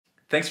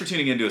Thanks for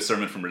tuning in to a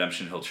sermon from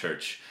Redemption Hill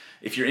Church.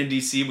 If you're in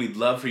DC, we'd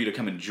love for you to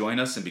come and join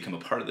us and become a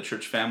part of the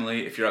church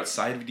family. If you're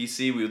outside of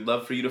DC, we would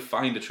love for you to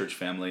find a church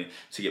family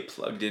to get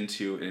plugged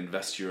into and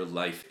invest your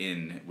life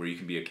in, where you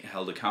can be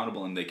held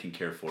accountable and they can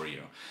care for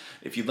you.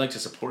 If you'd like to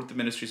support the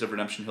ministries of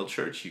Redemption Hill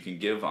Church, you can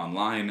give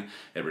online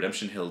at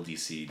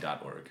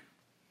redemptionhilldc.org.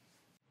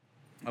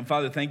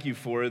 Father, thank you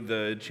for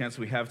the chance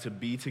we have to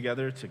be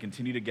together, to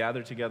continue to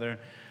gather together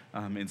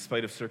in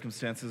spite of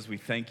circumstances. We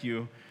thank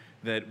you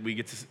that we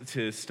get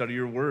to study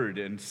your word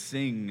and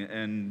sing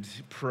and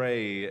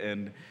pray.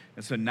 And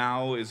so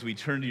now as we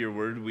turn to your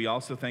word, we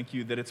also thank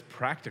you that it's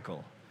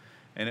practical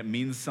and it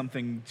means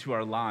something to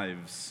our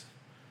lives,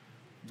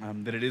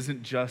 that it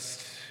isn't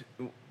just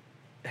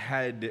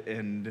head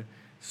and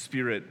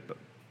spirit,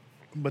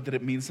 but that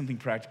it means something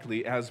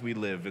practically as we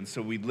live. And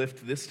so we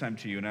lift this time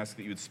to you and ask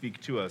that you would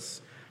speak to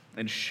us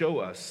and show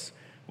us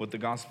what the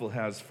gospel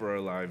has for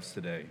our lives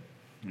today.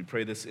 We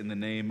pray this in the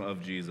name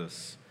of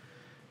Jesus.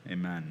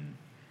 Amen.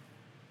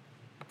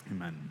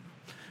 Amen.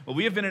 Well,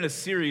 we have been in a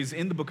series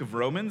in the book of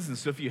Romans, and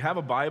so if you have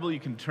a Bible, you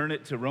can turn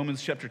it to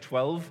Romans chapter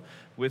 12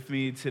 with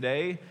me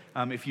today.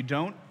 If you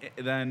don't,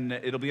 then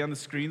it'll be on the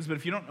screens, but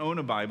if you don't own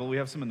a Bible, we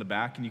have some in the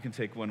back, and you can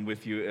take one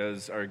with you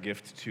as our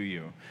gift to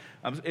you.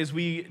 As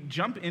we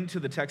jump into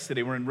the text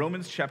today, we're in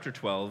Romans chapter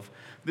 12.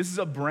 This is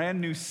a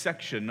brand new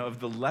section of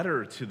the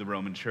letter to the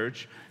Roman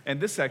church, and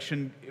this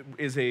section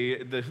is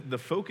the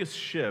focus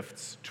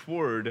shifts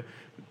toward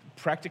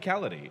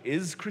practicality.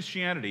 Is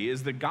Christianity,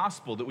 is the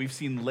gospel that we've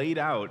seen laid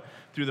out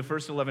through the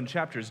first 11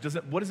 chapters,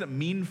 what does it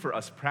mean for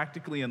us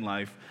practically in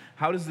life?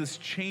 How does this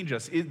change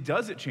us?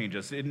 Does it change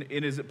us? And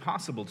is it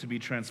possible to be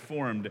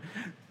transformed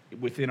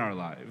within our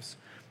lives?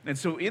 And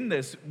so in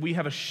this, we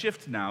have a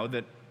shift now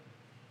that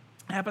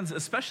happens,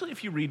 especially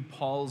if you read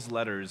Paul's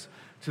letters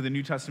to the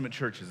New Testament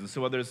churches. And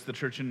so whether it's the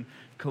church in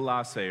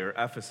Colossae or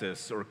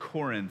Ephesus or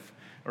Corinth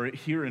or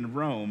here in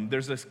Rome,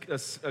 there's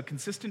a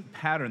consistent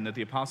pattern that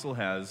the apostle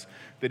has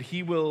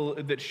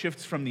that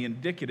shifts from the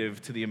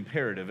indicative to the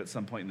imperative at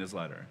some point in his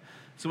letter.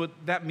 So what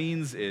that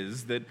means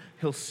is that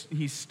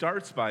he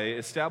starts by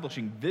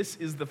establishing this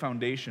is the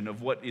foundation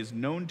of what is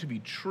known to be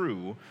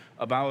true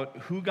about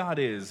who God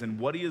is and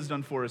what he has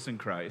done for us in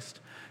Christ.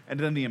 And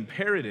then the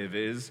imperative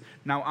is,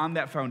 now on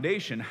that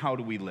foundation, how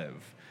do we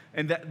live?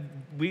 And that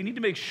we need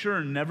to make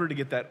sure never to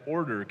get that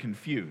order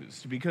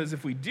confused, because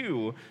if we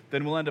do,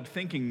 then we'll end up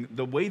thinking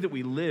the way that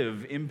we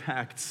live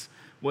impacts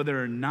whether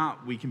or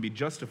not we can be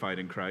justified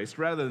in Christ,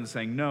 rather than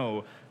saying,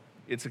 no,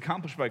 it's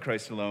accomplished by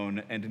Christ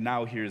alone, and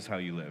now here's how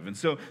you live. And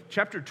so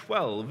chapter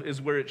 12 is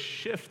where it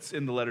shifts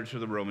in the letter to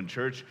the Roman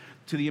church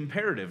to the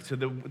imperative,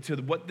 to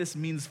what this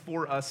means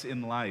for us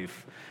in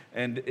life.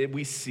 And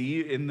we see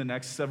in the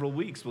next several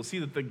weeks, we'll see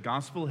that the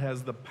gospel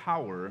has the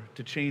power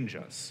to change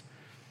us.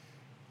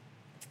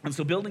 And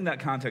so building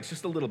that context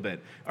just a little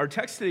bit, our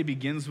text today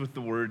begins with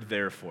the word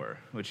therefore,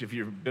 which if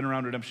you've been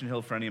around Redemption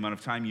Hill for any amount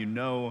of time, you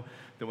know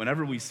that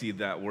whenever we see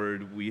that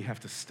word, we have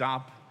to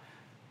stop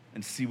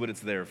and see what it's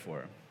there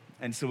for.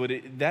 And so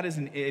that is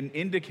an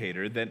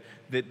indicator that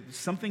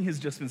something has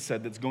just been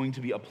said that's going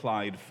to be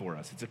applied for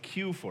us. It's a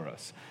cue for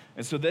us.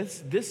 And so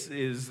this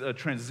is a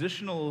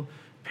transitional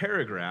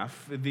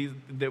paragraph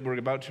that we're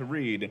about to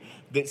read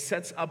that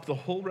sets up the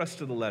whole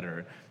rest of the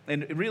letter.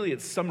 And really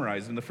it's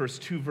summarized in the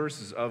first 2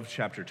 verses of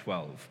chapter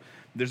 12.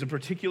 There's a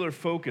particular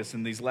focus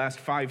in these last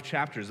 5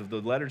 chapters of the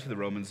letter to the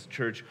Romans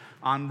church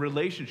on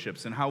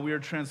relationships and how we are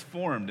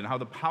transformed and how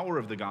the power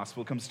of the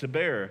gospel comes to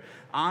bear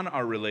on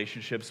our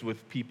relationships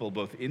with people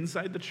both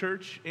inside the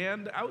church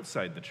and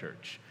outside the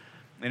church.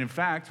 And in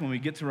fact, when we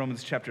get to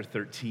Romans chapter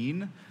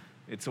 13,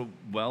 it's a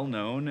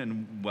well-known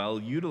and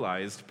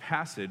well-utilized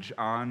passage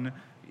on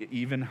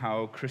even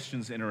how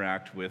Christians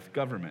interact with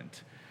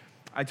government.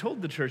 I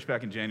told the church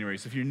back in January,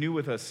 so if you're new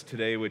with us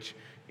today, which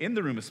in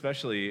the room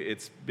especially,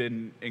 it's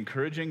been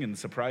encouraging and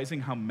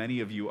surprising how many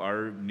of you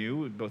are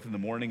new, both in the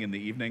morning and the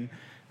evening.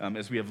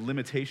 As we have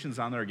limitations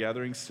on our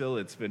gatherings still,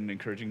 it's been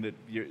encouraging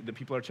that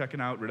people are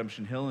checking out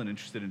Redemption Hill and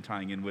interested in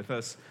tying in with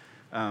us.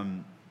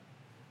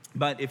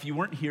 But if you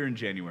weren't here in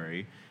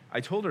January,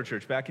 I told our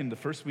church back in the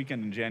first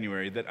weekend in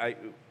January that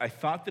I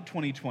thought that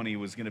 2020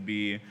 was going to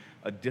be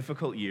a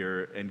difficult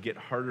year and get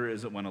harder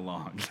as it went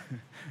along.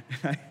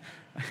 I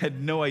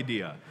had no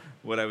idea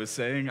what I was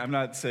saying. I'm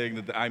not saying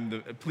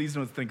that please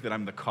don't think that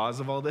I'm the cause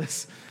of all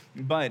this.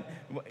 But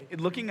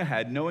looking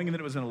ahead, knowing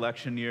that it was an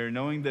election year,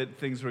 knowing that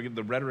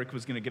the rhetoric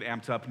was going to get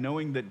amped up,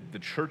 knowing that the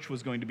church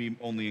was going to be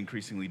only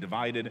increasingly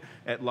divided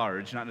at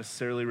large, not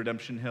necessarily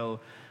Redemption Hill,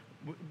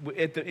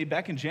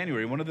 back in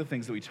January, one of the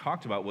things that we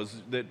talked about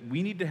was that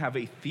we need to have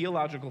a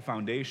theological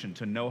foundation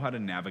to know how to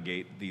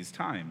navigate these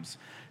times.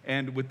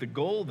 And with the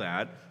goal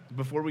that,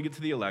 before we get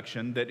to the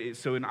election,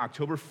 so in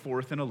October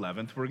 4th and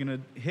 11th, we're going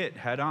to hit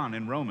head on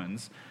in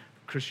Romans,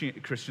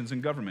 Christians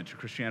in government, or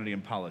Christianity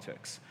in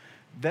politics.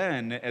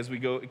 Then, as we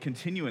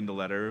continue in the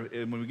letter,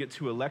 and when we get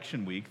to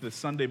election week, the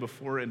Sunday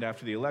before and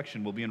after the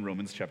election, we'll be in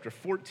Romans chapter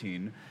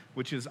 14,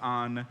 which is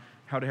on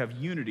how to have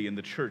unity in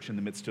the church in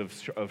the midst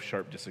of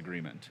sharp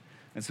disagreement.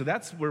 And so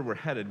that's where we're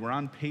headed. We're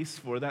on pace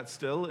for that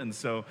still. And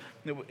so,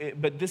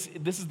 but this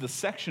is the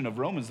section of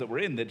Romans that we're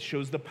in that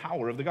shows the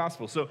power of the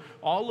gospel. So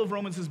all of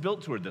Romans is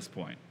built toward this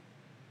point.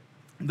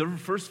 The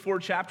first 4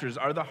 chapters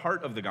are the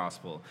heart of the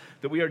gospel,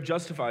 that we are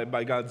justified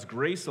by God's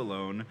grace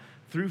alone,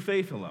 through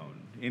faith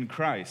alone, in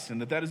Christ,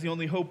 and that is the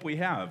only hope we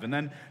have. And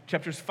then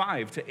chapters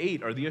 5 to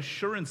 8 are the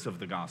assurance of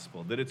the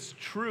gospel, that it's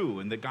true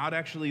and that God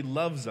actually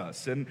loves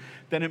us. And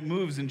then it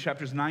moves in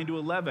chapters 9 to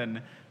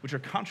 11, which are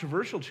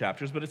controversial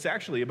chapters, but it's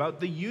actually about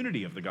the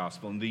unity of the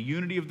gospel and the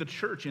unity of the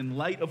church in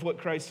light of what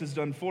Christ has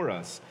done for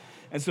us.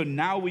 And so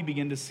now we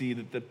begin to see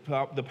that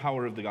the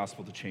power of the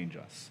gospel to change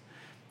us.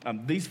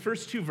 These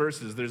first 2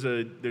 verses, there's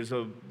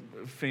a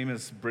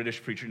famous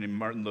British preacher named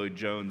Martin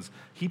Lloyd-Jones.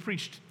 He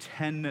preached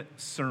 10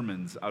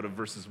 sermons out of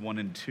verses 1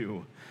 and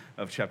 2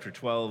 of chapter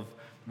 12.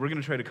 We're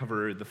going to try to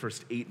cover the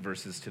first 8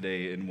 verses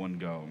today in one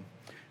go.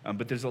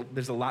 But there's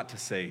a lot to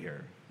say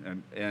here.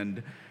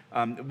 And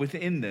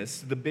within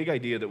this, the big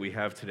idea that we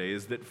have today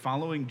is that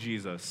following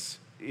Jesus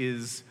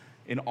is,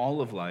 in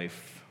all of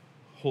life,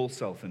 whole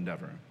self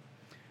endeavor.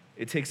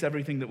 It takes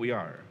everything that we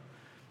are.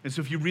 And so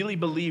if you really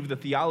believe the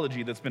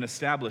theology that's been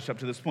established up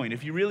to this point,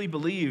 if you really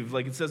believe,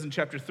 like it says in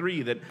chapter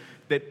 3,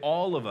 that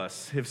all of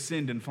us have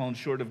sinned and fallen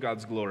short of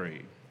God's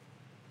glory,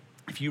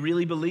 if you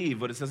really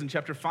believe what it says in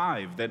chapter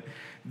 5,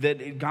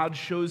 that God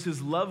shows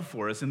his love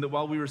for us and that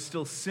while we were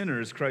still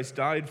sinners, Christ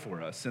died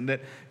for us, and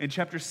that in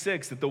chapter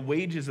 6, that the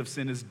wages of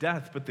sin is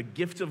death, but the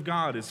gift of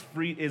God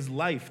is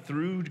life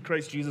through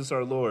Christ Jesus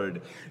our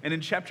Lord. And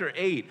in chapter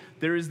 8,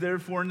 there is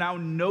therefore now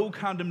no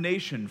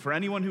condemnation for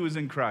anyone who is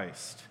in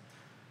Christ.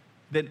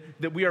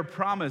 That we are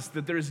promised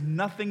that there is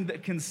nothing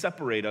that can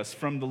separate us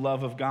from the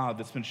love of God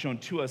that's been shown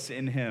to us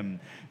in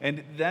him.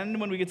 And then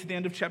when we get to the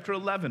end of chapter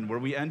 11, where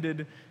we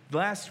ended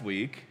last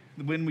week,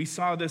 when we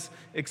saw this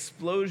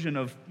explosion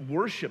of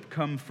worship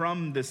come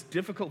from this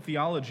difficult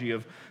theology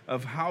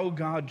of how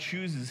God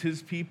chooses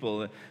his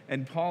people,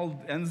 and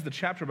Paul ends the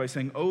chapter by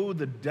saying, "Oh,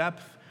 the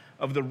depth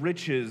of the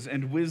riches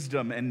and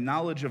wisdom and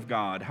knowledge of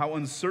God, how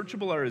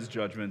unsearchable are his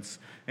judgments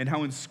and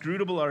how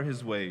inscrutable are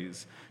his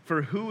ways.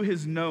 For who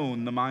has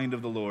known the mind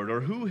of the Lord,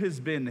 or who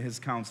has been his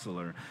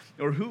counselor,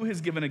 or who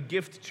has given a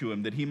gift to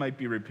him that he might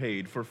be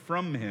repaid? For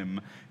from him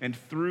and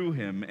through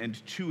him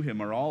and to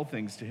him are all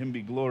things. To him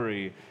be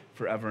glory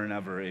forever and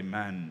ever.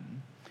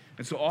 Amen."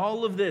 And so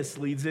all of this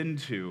leads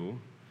into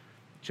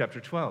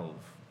chapter 12.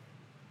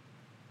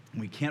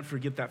 We can't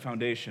forget that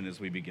foundation as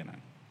we begin it.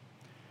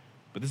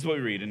 But this is what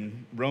we read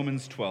in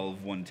Romans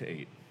 12, 1 to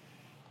 8.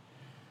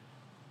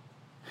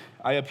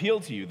 "I appeal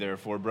to you,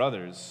 therefore,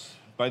 brothers,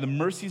 by the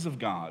mercies of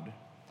God,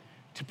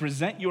 to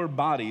present your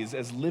bodies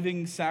as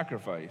living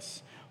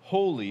sacrifice,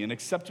 holy and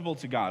acceptable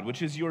to God,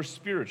 which is your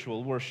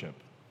spiritual worship.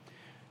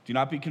 Do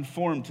not be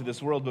conformed to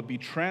this world, but be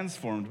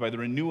transformed by the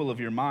renewal of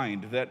your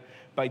mind, that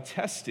by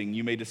testing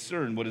you may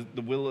discern what is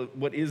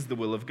the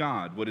will of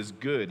God, what is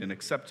good and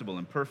acceptable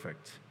and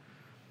perfect.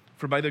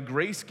 For by the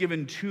grace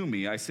given to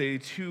me, I say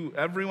to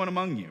everyone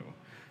among you,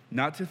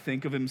 not to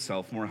think of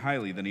himself more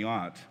highly than he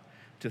ought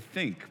to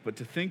think, but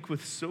to think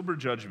with sober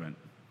judgment,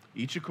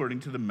 each according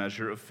to the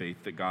measure of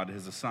faith that God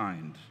has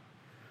assigned.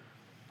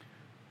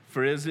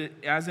 For as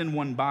in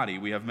one body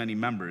we have many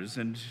members,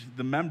 and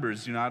the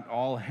members do not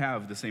all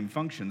have the same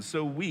function,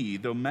 so we,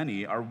 though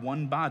many, are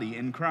one body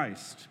in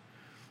Christ,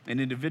 and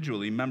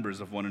individually members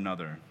of one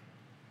another.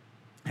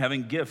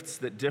 Having gifts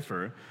that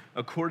differ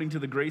according to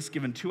the grace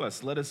given to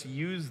us, let us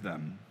use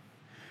them.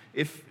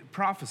 If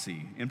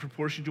prophecy, in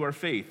proportion to our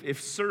faith; if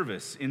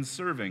service, in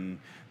serving;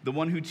 the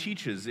one who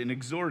teaches in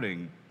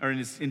exhorting, or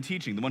in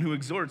teaching; the one who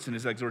exhorts in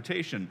his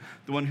exhortation;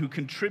 the one who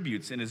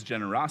contributes in his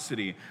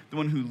generosity; the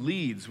one who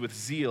leads with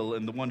zeal;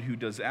 and the one who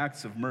does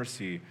acts of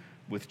mercy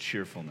with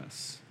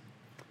cheerfulness."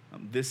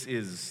 This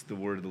is the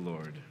word of the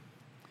Lord.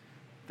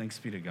 Thanks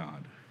be to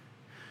God.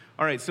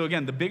 All right, so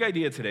again, the big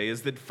idea today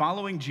is that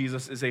following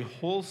Jesus is a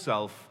whole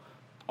self,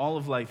 all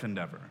of life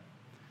endeavor.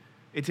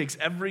 It takes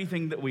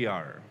everything that we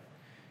are.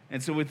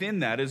 And so within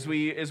that, as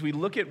we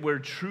look at where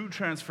true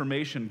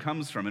transformation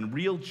comes from and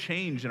real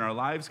change in our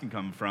lives can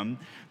come from,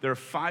 there are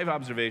 5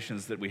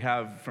 observations that we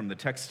have from the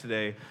text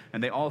today,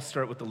 and they all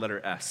start with the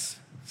letter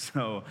S.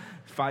 So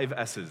 5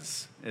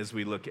 S's as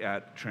we look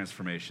at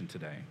transformation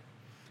today.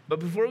 But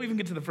before we even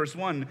get to the first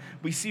one,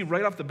 we see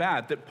right off the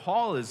bat that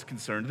Paul is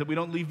concerned that we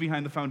don't leave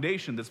behind the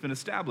foundation that's been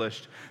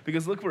established,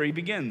 because look where he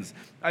begins.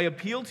 "I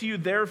appeal to you,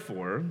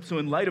 therefore," so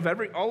in light of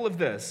all of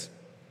this,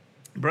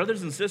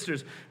 "brothers and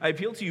sisters, I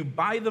appeal to you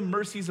by the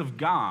mercies of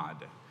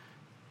God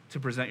to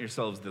present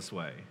yourselves this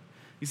way."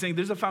 He's saying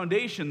there's a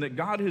foundation that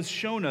God has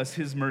shown us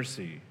his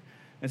mercy.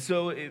 And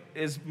so,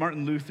 as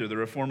Martin Luther, the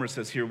reformer,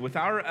 says here,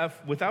 without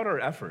our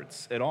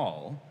efforts at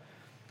all,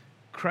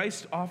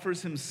 Christ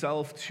offers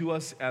himself to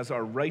us as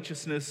our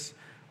righteousness,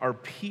 our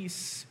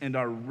peace, and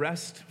our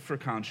rest for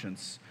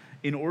conscience,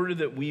 in order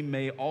that we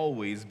may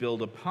always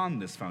build upon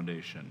this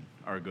foundation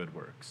our good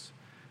works.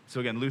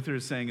 So again, Luther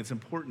is saying it's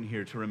important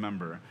here to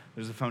remember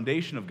there's a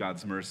foundation of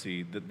God's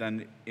mercy that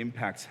then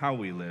impacts how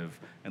we live,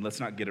 and let's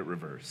not get it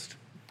reversed.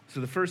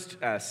 So the first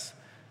S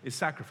is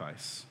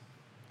sacrifice.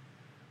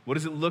 What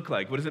does it look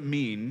like? What does it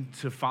mean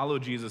to follow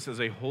Jesus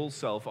as a whole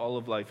self, all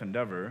of life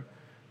endeavor?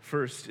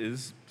 First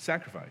is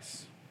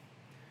sacrifice.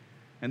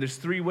 And there's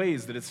three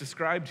ways that it's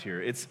described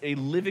here. It's a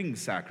living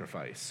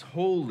sacrifice,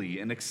 holy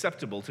and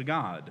acceptable to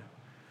God.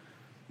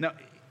 Now,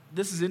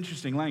 this is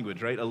interesting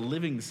language, right? A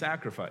living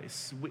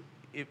sacrifice.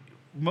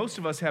 Most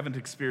of us haven't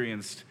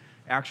experienced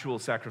actual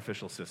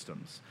sacrificial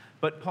systems,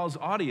 but Paul's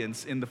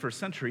audience in the first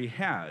century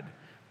had.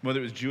 Whether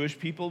it was Jewish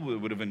people,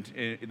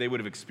 they would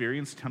have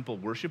experienced temple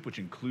worship, which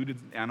included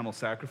animal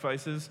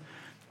sacrifices.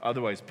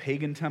 Otherwise,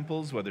 pagan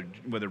temples, whether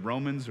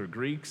Romans or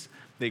Greeks,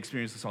 they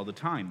experienced this all the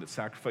time, that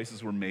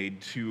sacrifices were made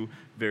to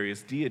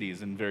various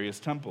deities in various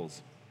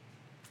temples.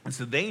 And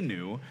so they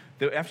knew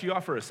that after you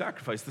offer a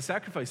sacrifice, the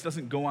sacrifice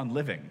doesn't go on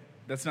living.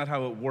 That's not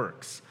how it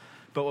works.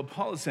 But what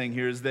Paul is saying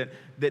here is that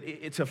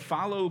to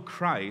follow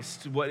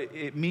Christ, what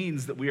it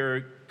means that we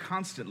are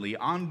constantly,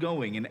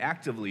 ongoing, and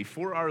actively,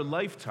 for our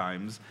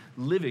lifetimes,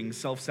 living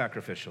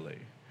self-sacrificially.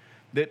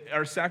 That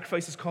our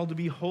sacrifice is called to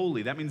be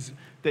holy. That means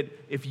that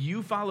if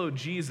you follow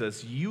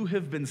Jesus, you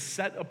have been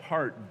set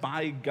apart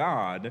by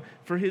God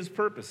for his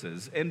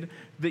purposes, and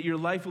that your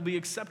life will be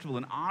acceptable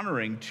and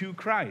honoring to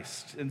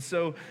Christ. And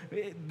so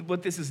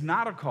what this is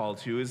not a call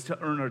to is to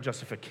earn our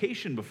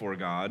justification before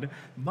God,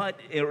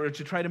 or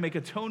to try to make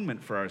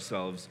atonement for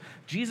ourselves.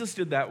 Jesus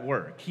did that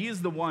work. He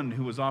is the one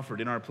who was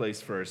offered in our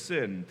place for our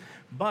sin.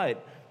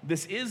 But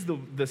this is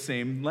the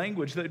same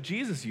language that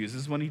Jesus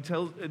uses when he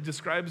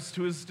describes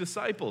to his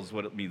disciples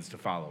what it means to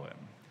follow him.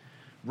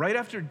 Right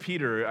after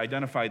Peter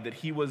identified that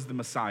he was the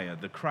Messiah,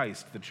 the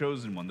Christ, the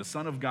chosen one, the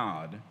Son of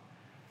God,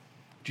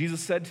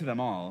 Jesus said to them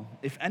all,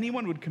 if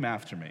anyone would come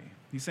after me,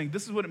 he's saying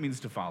this is what it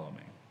means to follow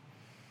me.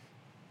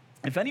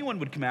 If anyone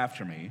would come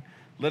after me,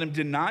 let him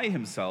deny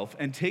himself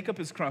and take up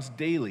his cross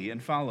daily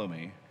and follow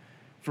me.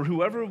 For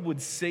whoever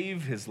would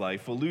save his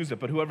life will lose it,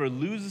 but whoever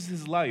loses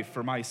his life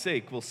for my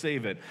sake will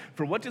save it.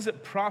 For what does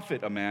it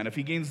profit a man if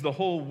he gains the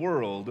whole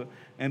world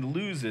and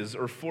loses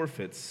or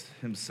forfeits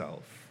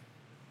himself?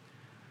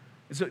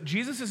 And so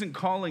Jesus isn't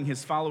calling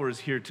his followers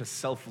here to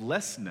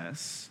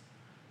selflessness,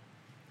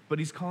 but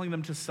he's calling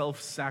them to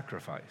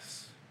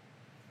self-sacrifice.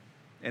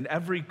 And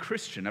every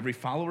Christian, every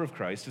follower of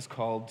Christ is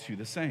called to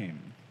the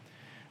same.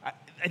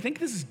 I think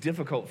this is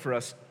difficult for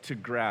us to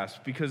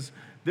grasp because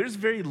there's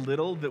very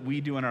little that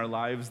we do in our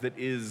lives that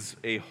is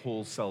a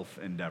whole self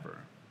endeavor.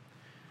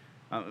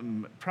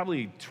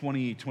 Probably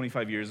 20,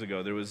 25 years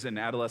ago, there was an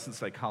adolescent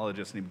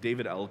psychologist named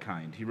David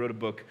Elkind. He wrote a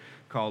book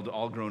called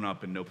All Grown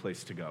Up and No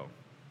Place to Go.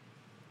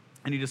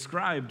 And he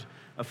described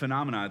a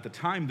phenomenon at the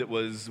time that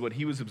was what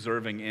he was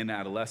observing in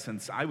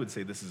adolescence. I would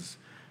say this is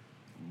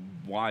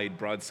wide,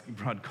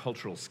 broad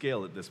cultural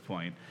scale at this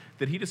point,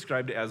 that he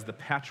described as the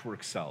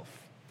patchwork self.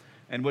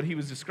 And what he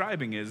was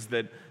describing is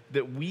that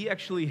we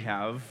actually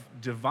have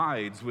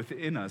divides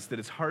within us, that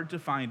it's hard to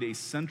find a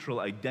central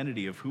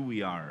identity of who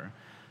we are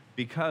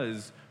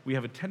because we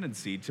have a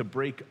tendency to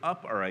break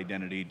up our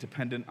identity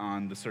dependent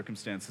on the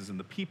circumstances and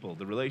the people,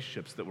 the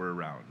relationships that we're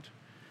around.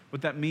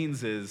 What that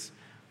means is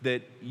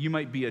that you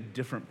might be a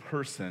different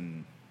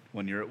person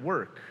when you're at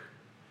work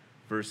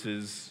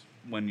versus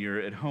when you're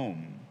at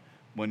home,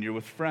 when you're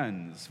with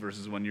friends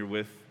versus when you're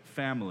with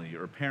family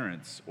or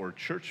parents or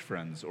church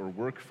friends or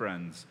work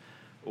friends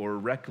or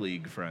rec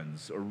league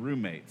friends or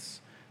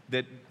roommates.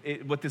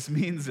 What this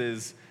means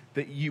is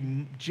that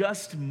you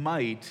just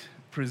might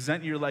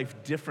present your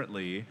life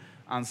differently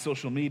on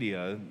social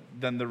media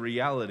than the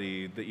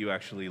reality that you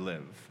actually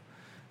live.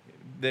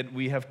 That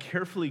we have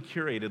carefully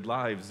curated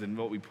lives in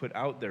what we put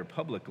out there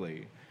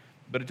publicly,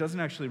 but it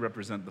doesn't actually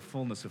represent the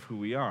fullness of who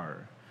we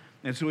are.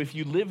 And so if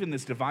you live in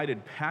this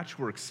divided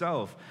patchwork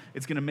self,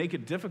 it's going to make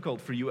it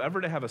difficult for you ever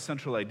to have a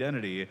central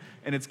identity,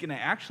 and it's going to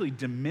actually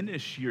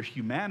diminish your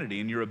humanity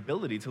and your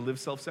ability to live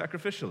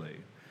self-sacrificially,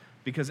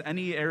 because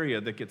any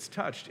area that gets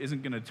touched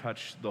isn't going to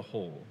touch the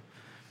whole.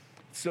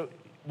 So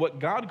what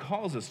God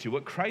calls us to,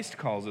 what Christ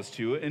calls us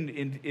to,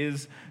 and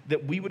is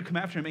that we would come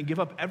after him and give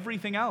up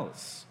everything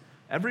else.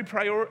 Every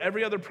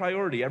other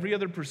priority, every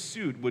other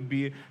pursuit would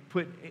be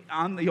put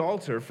on the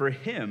altar for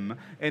him,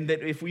 and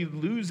that if we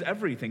lose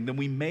everything, then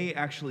we may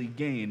actually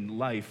gain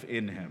life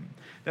in him.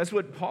 That's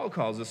what Paul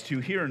calls us to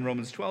here in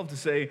Romans 12, to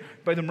say,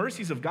 by the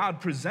mercies of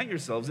God, present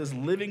yourselves as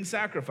living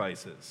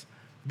sacrifices.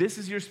 This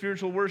is your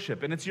spiritual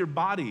worship, and it's your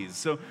bodies.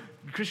 So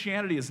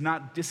Christianity is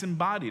not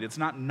disembodied. It's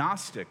not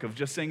Gnostic of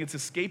just saying it's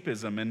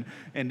escapism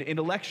and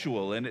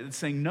intellectual. And it's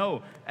saying,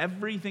 no,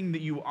 everything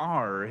that you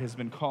are has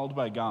been called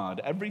by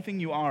God. Everything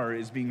you are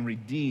is being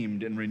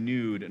redeemed and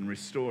renewed and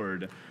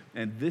restored.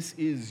 And this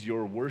is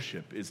your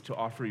worship, is to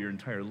offer your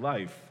entire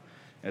life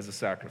as a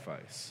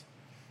sacrifice.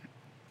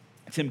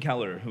 Tim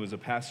Keller, who was a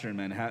pastor in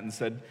Manhattan,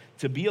 said,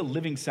 to be a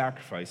living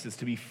sacrifice is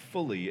to be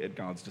fully at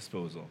God's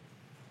disposal.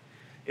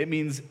 It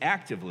means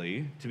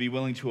actively to be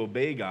willing to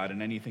obey God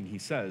in anything he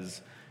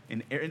says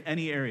in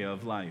any area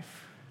of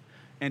life,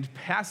 and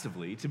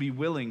passively to be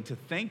willing to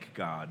thank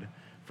God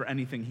for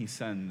anything he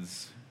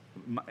sends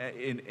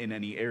in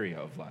any area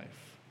of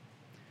life.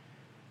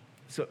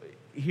 So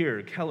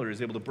here, Keller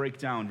is able to break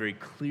down very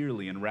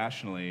clearly and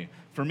rationally.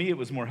 For me, it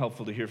was more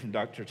helpful to hear from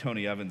Dr.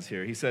 Tony Evans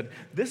here. He said,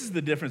 this is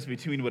the difference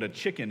between what a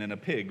chicken and a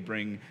pig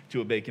bring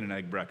to a bacon and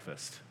egg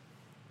breakfast.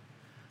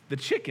 The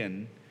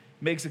chicken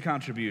makes a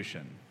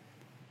contribution.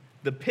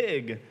 The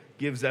pig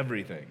gives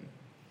everything.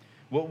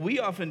 What we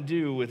often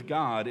do with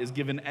God is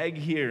give an egg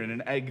here and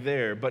an egg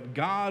there, but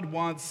God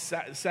wants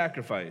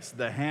sacrifice,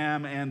 the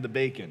ham and the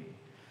bacon.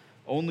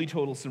 Only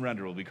total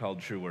surrender will be called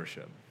true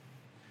worship.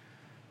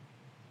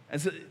 And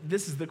so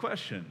this is the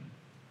question.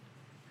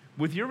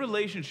 With your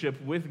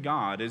relationship with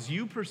God, as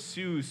you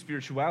pursue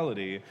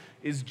spirituality,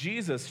 is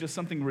Jesus just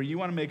something where you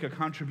want to make a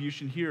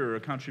contribution here or a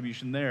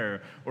contribution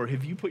there? Or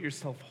have you put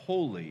yourself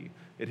wholly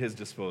at his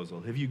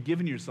disposal? Have you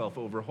given yourself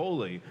over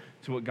wholly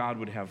to what God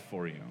would have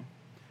for you?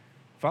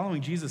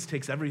 Following Jesus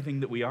takes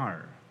everything that we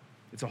are.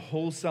 It's a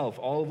whole self,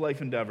 all of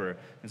life endeavor,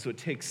 and so it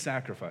takes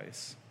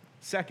sacrifice.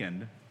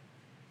 Second,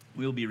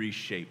 we'll be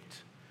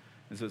reshaped.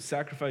 And so it's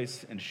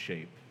sacrifice and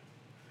shape.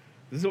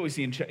 This is what we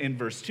see in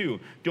verse 2.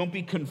 Don't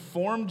be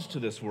conformed to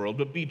this world,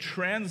 but be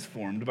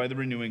transformed by the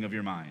renewing of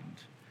your mind.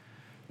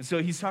 And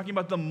so he's talking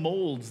about the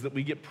molds that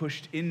we get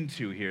pushed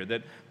into here,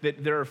 that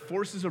there are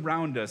forces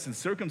around us and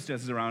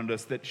circumstances around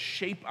us that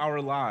shape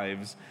our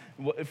lives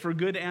for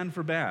good and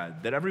for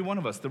bad. That every one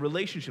of us, the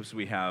relationships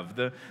we have,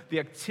 the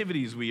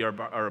activities we are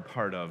a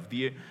part of,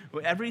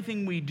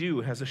 everything we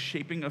do has a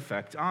shaping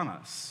effect on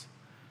us.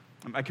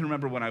 I can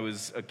remember when I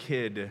was a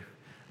kid,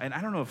 and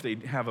I don't know if they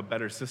have a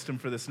better system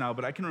for this now,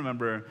 but I can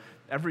remember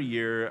every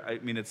year,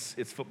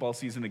 it's football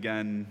season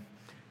again.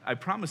 I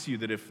promise you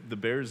that if the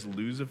Bears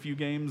lose a few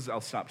games,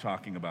 I'll stop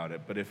talking about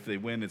it. But if they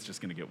win, it's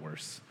just going to get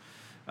worse.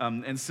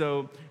 And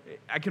so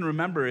I can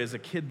remember as a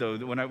kid, though,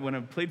 that when I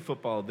played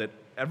football, that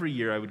every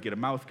year I would get a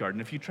mouth guard.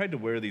 And if you tried to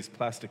wear these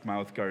plastic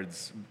mouth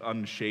guards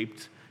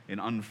unshaped and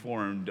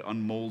unformed,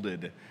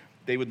 unmolded,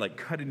 they would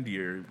cut into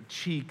your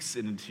cheeks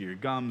and into your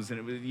gums,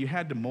 and you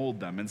had to mold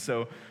them. And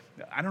so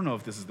I don't know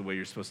if this is the way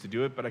you're supposed to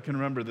do it, but I can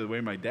remember the way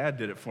my dad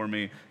did it for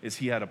me is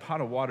he had a pot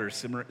of water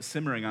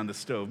simmering on the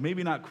stove,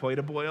 maybe not quite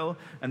a boil,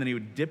 and then he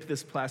would dip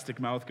this plastic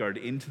mouth guard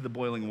into the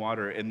boiling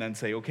water and then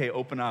say, okay,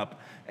 open up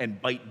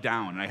and bite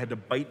down. And I had to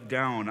bite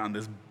down on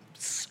this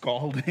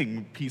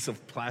scalding piece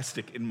of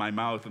plastic in my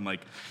mouth and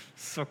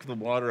suck the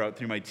water out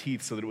through my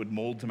teeth so that it would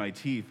mold to my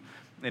teeth.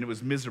 And it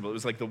was miserable. It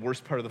was the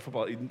worst part of the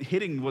football.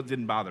 Hitting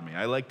didn't bother me.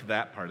 I liked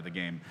that part of the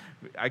game.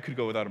 I could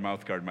go without a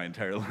mouth guard my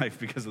entire life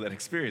because of that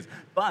experience.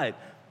 But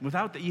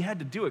without that, you had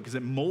to do it because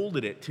it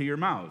molded it to your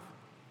mouth.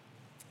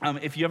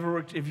 If you've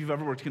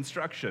ever worked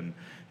construction,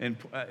 and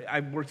I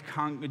worked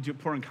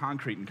pouring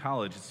concrete in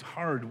college, it's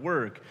hard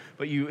work,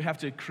 but you have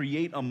to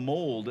create a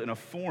mold and a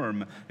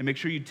form and make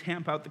sure you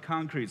tamp out the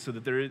concrete so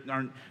that there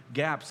aren't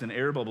gaps and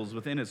air bubbles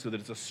within it so that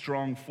it's a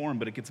strong form,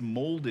 but it gets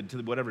molded to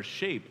whatever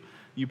shape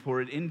you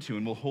pour it into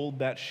and will hold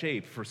that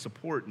shape for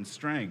support and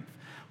strength.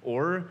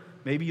 Or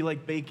maybe you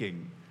like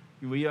baking.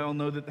 We all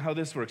know how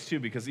this works too,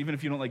 because even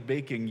if you don't like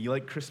baking, you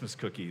like Christmas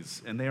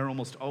cookies, and they are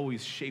almost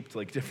always shaped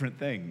like different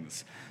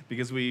things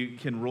because we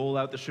can roll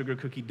out the sugar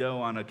cookie dough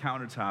on a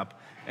countertop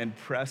and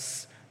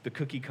press the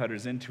cookie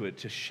cutters into it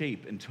to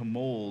shape and to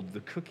mold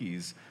the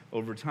cookies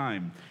over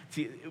time.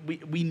 See,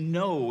 we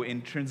know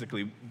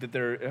intrinsically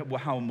that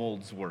how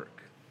molds work.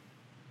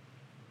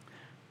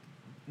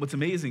 What's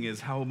amazing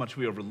is how much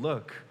we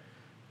overlook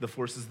the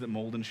forces that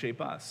mold and shape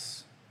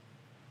us.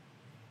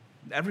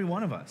 Every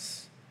one of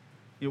us.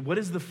 What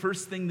is the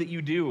first thing that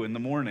you do in the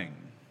morning?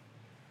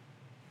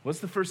 What's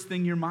the first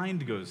thing your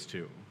mind goes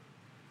to?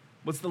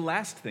 What's the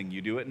last thing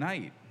you do at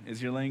night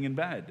as you're laying in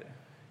bed?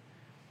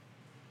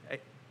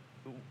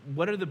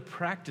 What are the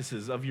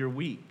practices of your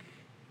week,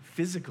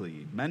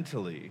 physically,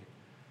 mentally,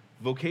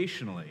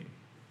 vocationally,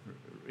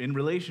 in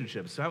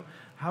relationships?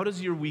 How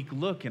does your week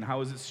look, and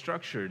how is it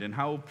structured, and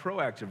how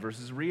proactive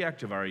versus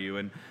reactive are you?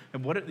 And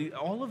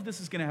all of this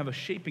is going to have a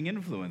shaping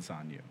influence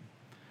on you.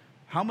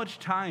 How much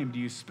time do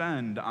you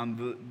spend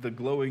on the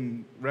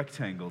glowing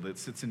rectangle that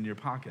sits in your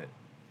pocket?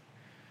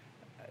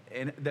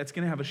 And that's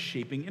going to have a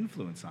shaping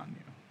influence on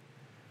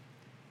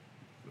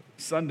you.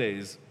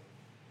 Sundays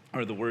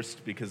are the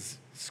worst because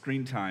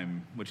screen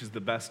time, which is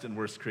the best and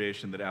worst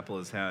creation that Apple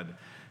has had,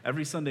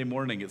 every Sunday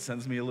morning it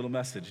sends me a little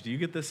message. Do you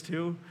get this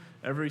too?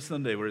 Every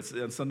Sunday, where it's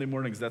on Sunday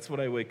mornings, that's what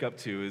I wake up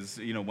to is,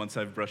 once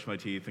I've brushed my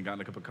teeth and gotten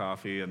a cup of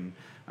coffee and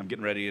I'm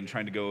getting ready and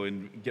trying to go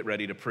and get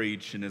ready to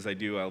preach, and as I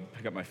do, I'll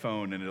pick up my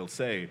phone and it'll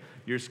say,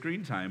 your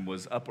screen time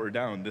was up or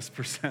down this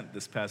 %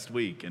 this past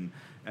week, and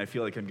I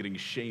feel like I'm getting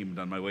shamed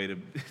on my way to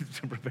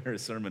prepare a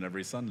sermon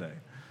every Sunday.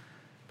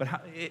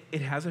 But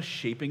it has a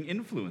shaping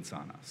influence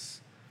on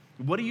us.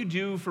 What do you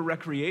do for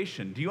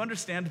recreation? Do you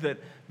understand that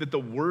the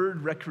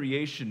word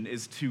recreation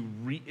is to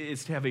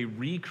have a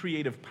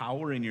recreative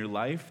power in your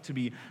life, to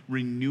be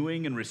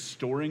renewing and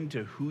restoring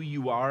to who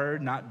you are,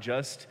 not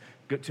just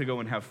to go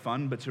and have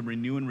fun, but to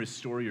renew and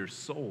restore your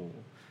soul?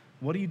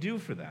 What do you do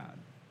for that?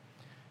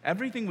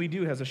 Everything we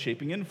do has a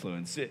shaping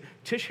influence.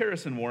 Tish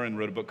Harrison Warren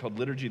wrote a book called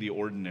Liturgy of the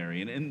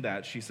Ordinary, and in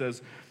that she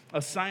says,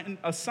 a sign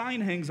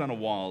hangs on a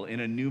wall in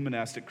a new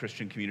monastic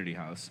Christian community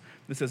house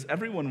that says,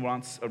 everyone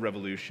wants a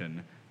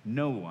revolution,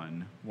 no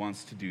one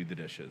wants to do the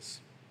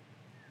dishes.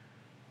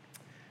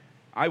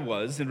 I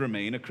was and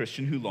remain a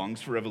Christian who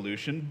longs for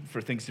revolution,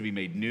 for things to be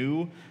made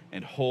new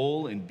and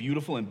whole and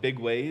beautiful in big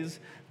ways,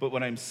 but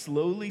what I'm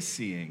slowly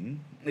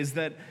seeing is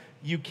that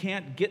you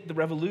can't get the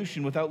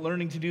revolution without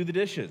learning to do the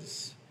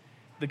dishes.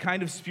 The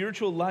kind of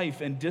spiritual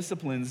life and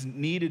disciplines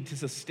needed to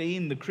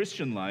sustain the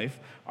Christian life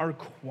are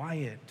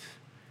quiet,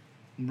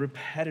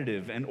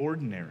 repetitive, and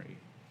ordinary.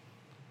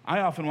 I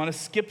often want to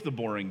skip the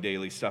boring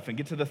daily stuff and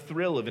get to the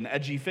thrill of an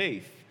edgy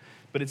faith.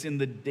 But it's in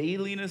the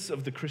dailiness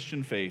of the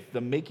Christian faith,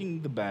 the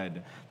making the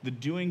bed, the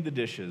doing the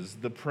dishes,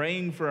 the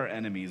praying for our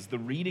enemies, the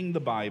reading the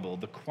Bible,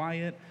 the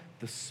quiet,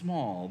 the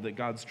small, that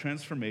God's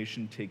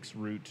transformation takes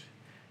root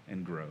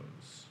and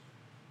grows.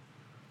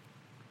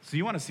 So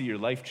you want to see your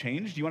life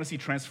changed? You want to see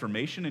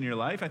transformation in your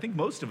life? I think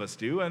most of us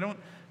do. I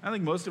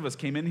think most of us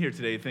came in here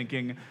today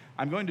thinking,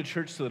 I'm going to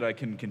church so that I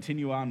can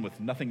continue on with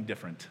nothing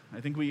different. I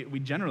think we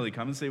generally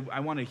come and say, I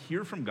want to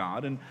hear from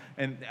God,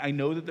 and I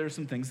know that there's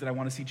some things that I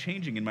want to see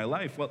changing in my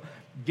life. Well,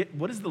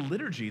 what is the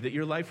liturgy that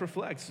your life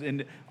reflects?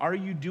 And are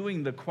you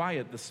doing the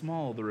quiet, the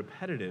small, the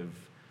repetitive,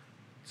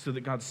 so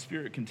that God's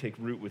Spirit can take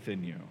root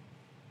within you?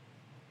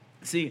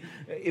 See,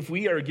 if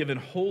we are given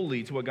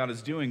wholly to what God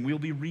is doing, we'll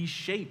be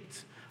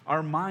reshaped.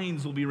 Our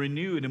minds will be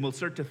renewed, and we'll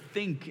start to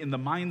think in the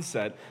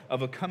mindset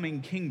of a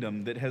coming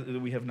kingdom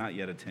that we have not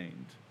yet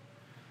attained.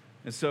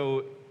 And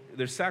so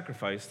there's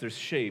sacrifice, there's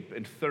shape,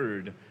 and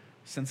third,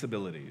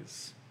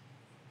 sensibilities.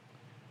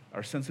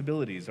 Our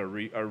sensibilities are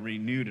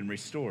renewed and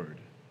restored.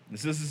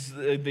 This is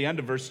the end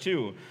of verse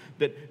 2,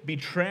 that be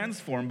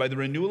transformed by the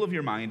renewal of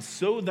your mind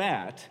so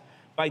that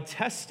by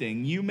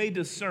testing you may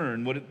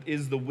discern what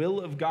is the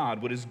will of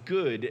God, what is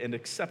good and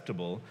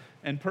acceptable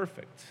and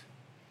perfect.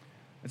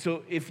 And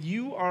so if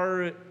you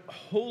are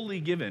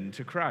wholly given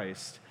to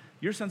Christ,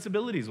 your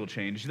sensibilities will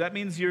change. That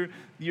means your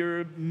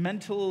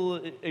mental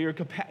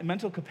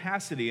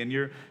capacity and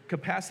your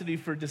capacity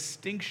for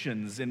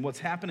distinctions in what's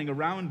happening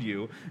around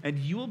you, and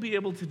you will be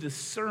able to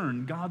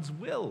discern God's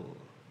will.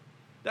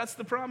 That's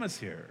the promise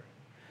here.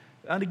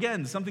 And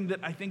again, something that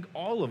I think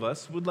all of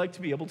us would like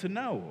to be able to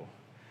know.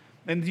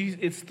 And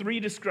it's three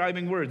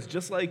describing words,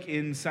 just like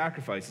in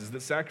sacrifices,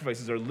 that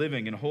sacrifices are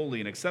living and holy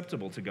and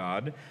acceptable to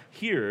God.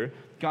 Here,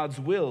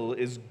 God's will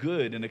is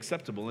good and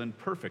acceptable and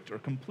perfect or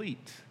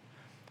complete.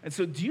 And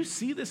so do you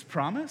see this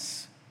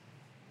promise?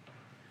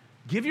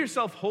 Give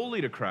yourself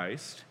wholly to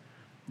Christ.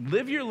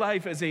 Live your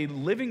life as a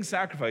living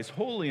sacrifice,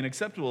 holy and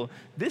acceptable.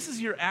 This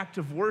is your act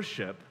of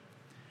worship.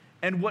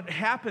 And what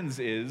happens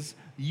is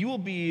you will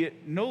be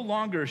no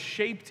longer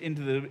shaped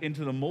into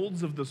the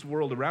molds of this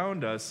world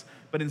around us,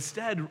 but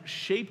instead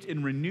shaped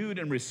and renewed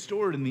and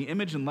restored in the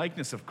image and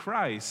likeness of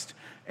Christ.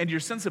 And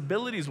your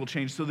sensibilities will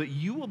change so that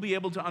you will be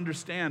able to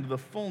understand the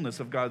fullness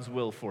of God's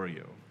will for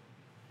you.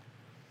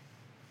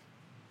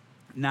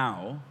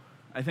 Now,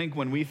 I think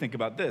when we think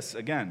about this,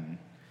 again,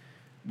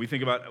 we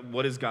think about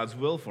what is God's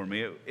will for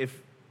me.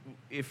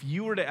 If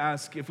you were to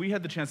ask, if we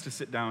had the chance to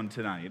sit down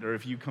tonight, or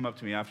if you come up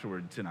to me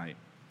afterward tonight,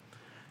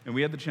 and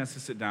we had the chance to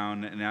sit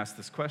down and ask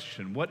this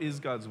question, what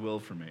is God's will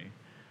for me?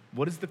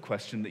 What is the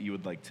question that you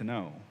would like to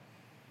know?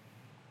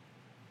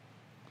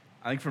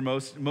 I think for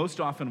most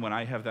often when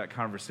I have that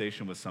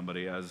conversation with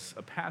somebody as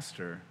a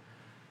pastor,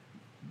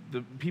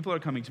 the people are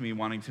coming to me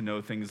wanting to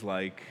know things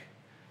like,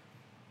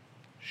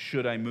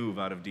 should I move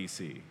out of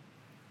DC?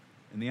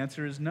 And the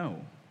answer is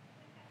no,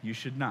 you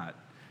should not.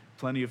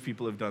 Plenty of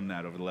people have done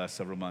that over the last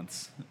several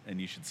months,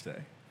 and you should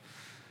stay.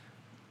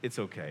 It's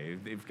okay.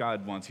 If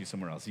God wants you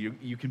somewhere else,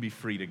 you can be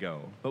free to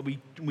go. But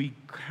we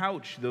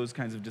couch those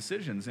kinds of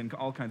decisions in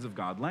all kinds of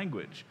God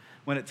language,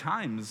 when at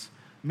times,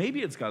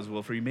 maybe it's God's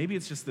will for you, maybe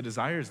it's just the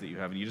desires that you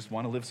have, and you just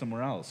want to live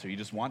somewhere else, or you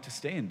just want to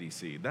stay in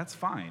DC. That's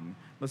fine.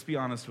 Let's be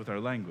honest with our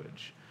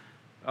language.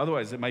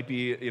 Otherwise, it might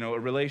be, a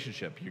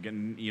relationship. You're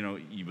getting,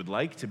 you would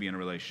like to be in a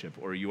relationship,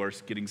 or you are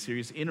getting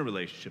serious in a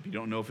relationship. You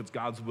don't know if it's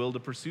God's will to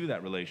pursue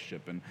that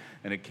relationship, and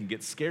it can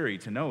get scary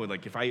to know,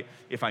 like,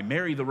 if I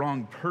marry the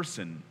wrong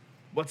person,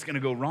 what's going to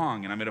go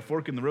wrong? And I'm at a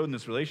fork in the road in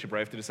this relationship where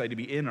I have to decide to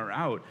be in or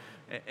out.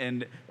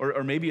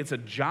 Or maybe it's a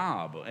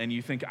job, and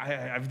you think, I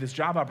have this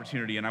job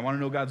opportunity, and I want to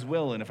know God's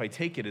will, and if I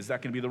take it, is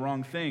that going to be the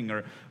wrong thing?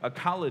 Or a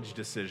college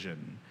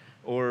decision,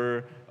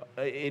 or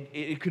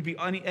it could be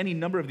any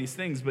number of these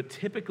things. But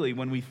typically,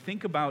 when we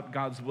think about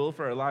God's will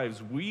for our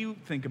lives, we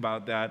think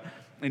about that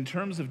in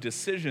terms of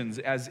decisions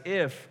as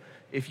if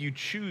you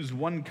choose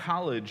one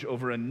college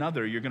over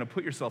another, you're going to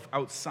put yourself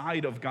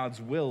outside of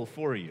God's will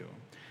for you.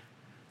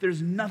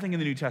 There's nothing in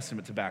the New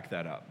Testament to back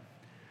that up.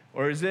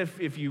 Or as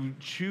if you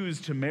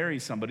choose to marry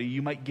somebody,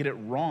 you might get it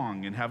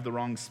wrong and have the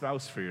wrong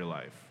spouse for your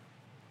life.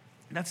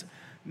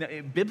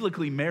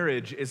 Biblically,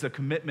 marriage is a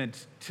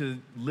commitment to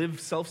live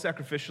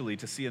self-sacrificially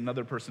to see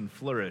another person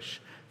flourish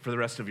for the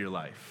rest of your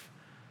life.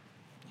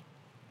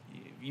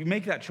 You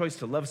make that choice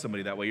to love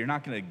somebody that way, you're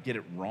not going to get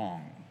it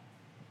wrong.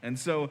 And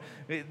so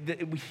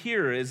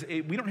here is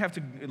we don't have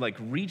to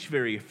reach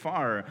very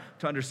far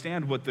to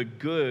understand what the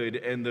good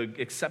and the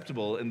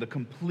acceptable and the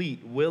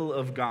complete will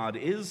of God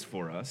is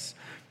for us.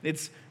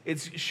 It's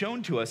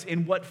shown to us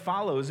in what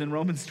follows in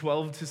Romans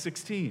 12 to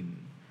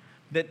 16,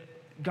 that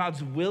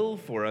God's will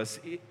for us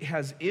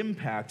has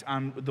impact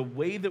on the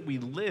way that we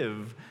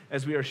live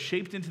as we are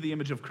shaped into the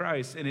image of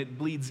Christ, and it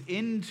bleeds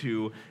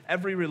into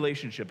every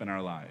relationship in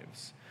our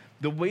lives.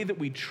 The way that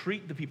we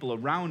treat the people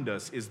around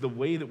us is the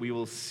way that we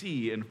will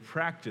see and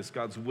practice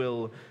God's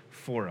will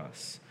for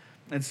us.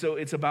 And so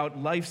it's about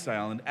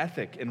lifestyle and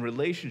ethic and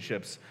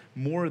relationships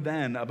more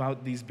than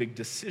about these big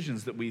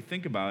decisions that we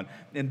think about.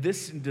 And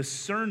this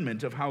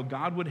discernment of how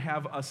God would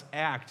have us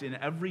act in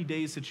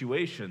everyday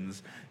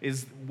situations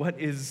is what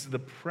is the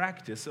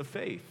practice of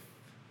faith.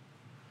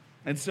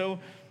 And so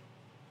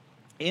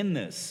in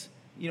this,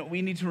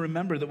 we need to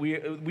remember that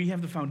we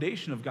have the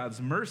foundation of God's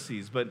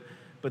mercies, but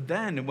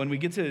then when we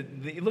get to,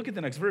 look at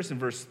the next verse in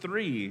verse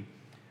 3,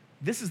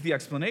 this is the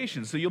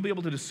explanation. So you'll be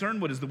able to discern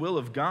what is the will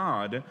of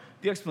God.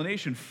 The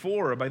explanation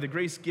for, by the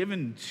grace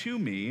given to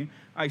me,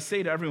 I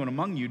say to everyone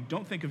among you,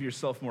 don't think of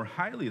yourself more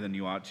highly than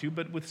you ought to,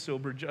 but with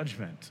sober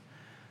judgment.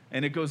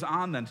 And it goes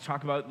on then to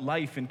talk about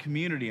life and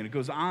community, and it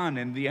goes on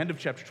in the end of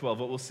chapter 12,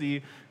 what we'll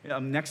see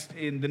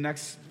in the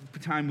next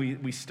time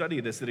we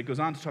study this, that it goes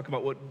on to talk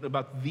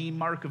about the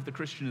mark of the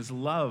Christian is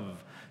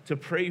love, to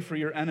pray for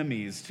your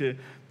enemies,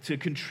 to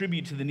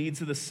contribute to the needs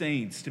of the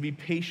saints, to be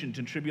patient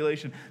in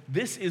tribulation.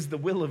 This is the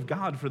will of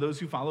God for those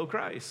who follow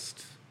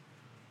Christ,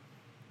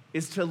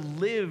 is to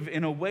live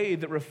in a way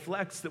that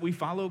reflects that we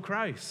follow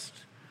Christ.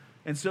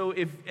 And so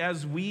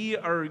as we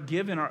are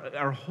given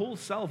our whole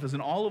self as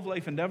an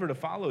all-of-life endeavor to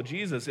follow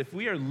Jesus, if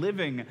we are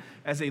living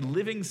as a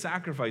living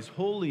sacrifice,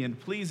 holy and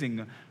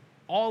pleasing,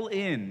 all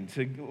in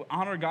to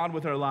honor God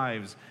with our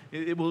lives,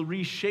 it will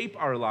reshape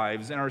our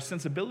lives and our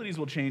sensibilities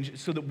will change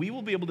so that we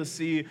will be able to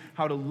see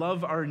how to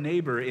love our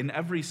neighbor in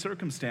every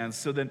circumstance,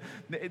 so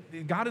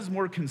that God is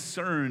more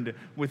concerned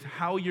with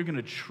how you're going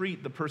to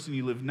treat the person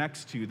you live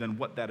next to than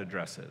what that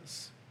address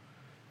is.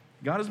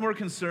 God is more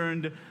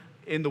concerned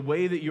in the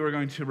way that you are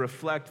going to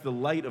reflect the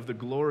light of the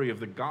glory of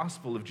the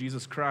gospel of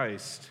Jesus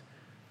Christ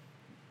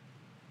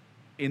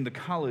in the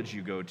college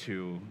you go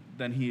to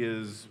than he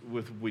is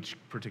with which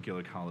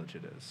particular college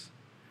it is.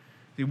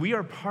 See, we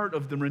are part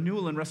of the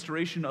renewal and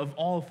restoration of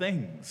all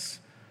things.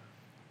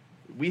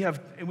 We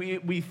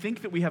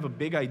think that we have a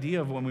big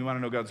idea of when we want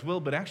to know God's will,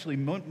 but actually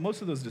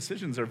most of those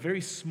decisions are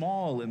very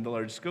small in the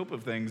large scope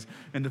of things,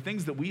 and the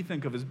things that we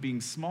think of as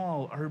being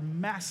small are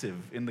massive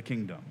in the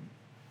kingdom.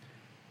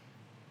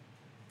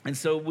 And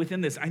so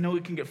within this, I know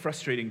it can get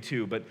frustrating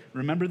too, but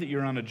remember that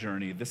you're on a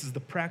journey. This is the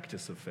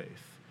practice of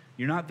faith.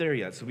 You're not there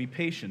yet, so be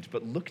patient,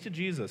 but look to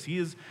Jesus. He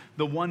is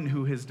the one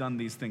who has done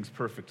these things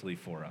perfectly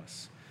for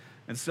us.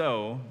 And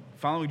so,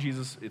 following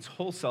Jesus, its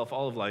whole self,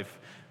 all of life,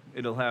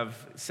 it'll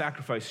have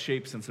sacrifice,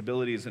 shape,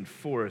 sensibilities, and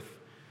fourth,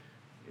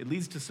 it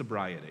leads to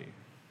sobriety.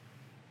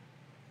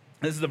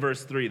 This is the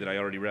verse 3 that I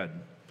already read.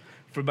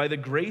 For by the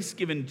grace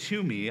given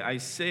to me, I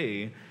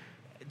say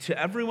to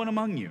everyone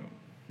among you,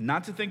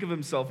 not to think of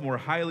himself more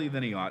highly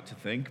than he ought to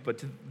think, but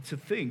to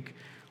think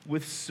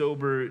with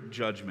sober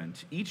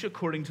judgment, each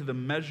according to the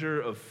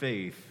measure of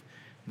faith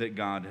that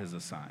God has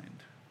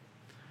assigned.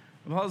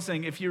 Paul is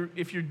saying, if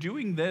you're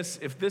doing this,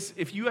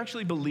 if you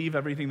actually believe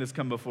everything that's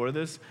come before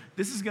this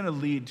is going to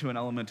lead to an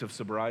element of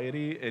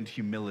sobriety and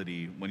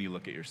humility when you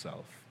look at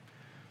yourself.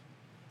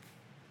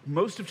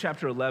 Most of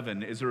chapter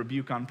 11 is a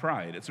rebuke on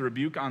pride. It's a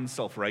rebuke on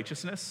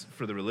self-righteousness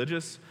for the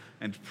religious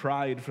and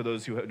pride for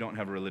those who don't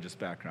have a religious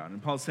background.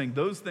 And Paul's saying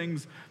those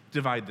things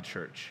divide the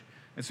church.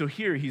 And so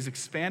here he's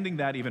expanding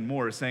that even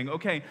more, saying,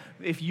 okay,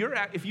 if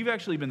you've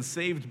actually been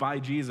saved by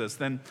Jesus,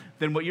 then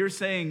what you're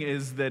saying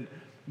is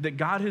that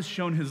God has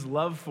shown his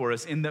love for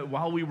us in that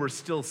while we were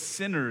still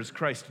sinners,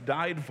 Christ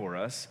died for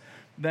us,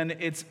 then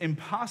it's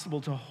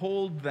impossible to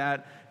hold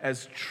that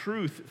as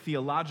truth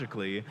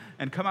theologically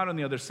and come out on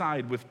the other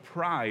side with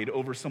pride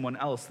over someone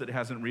else that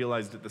hasn't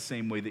realized it the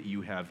same way that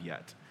you have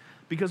yet.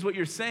 Because what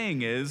you're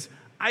saying is,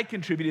 I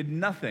contributed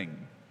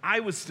nothing.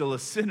 I was still a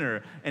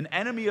sinner, an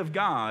enemy of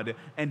God,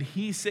 and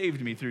he saved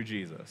me through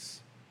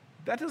Jesus.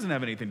 That doesn't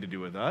have anything to do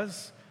with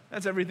us.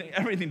 That's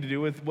everything to do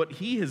with what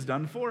he has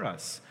done for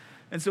us.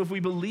 And so if we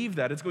believe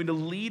that, it's going to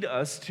lead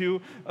us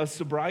to a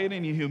sobriety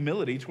and a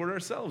humility toward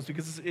ourselves,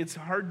 because it's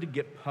hard to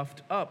get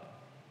puffed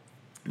up.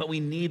 But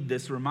we need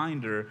this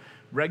reminder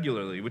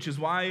regularly, which is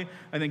why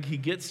I think he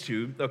gets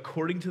to,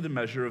 according to the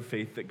measure of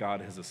faith that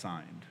God has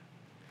assigned.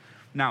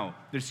 Now,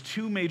 there's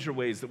two major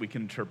ways that we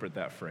can interpret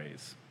that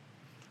phrase.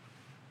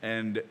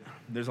 And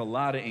there's a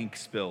lot of ink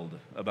spilled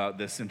about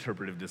this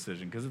interpretive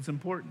decision because it's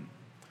important.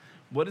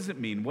 What does it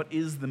mean? What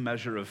is the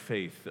measure of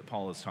faith that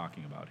Paul is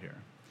talking about here?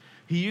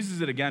 He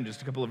uses it again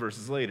just a couple of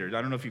verses later.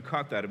 I don't know if you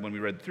caught that when we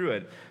read through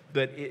it,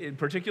 but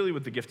particularly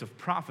with the gift of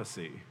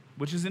prophecy,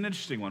 which is an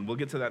interesting one. We'll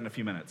get to that in a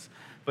few minutes.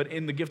 But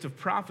in the gift of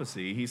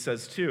prophecy, he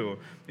says too,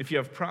 if you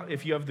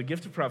have the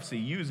gift of prophecy,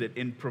 use it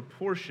in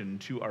proportion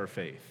to our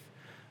faith.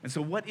 And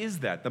so what is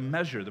that? The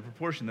measure, the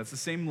proportion, that's the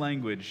same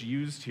language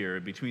used here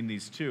between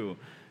these two.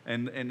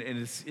 And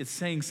it's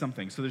saying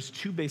something. So there's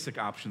two basic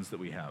options that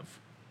we have.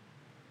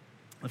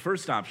 The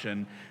first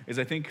option is,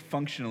 I think,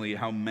 functionally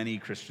how many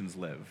Christians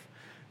live.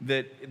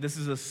 That this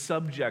is a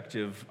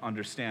subjective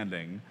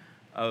understanding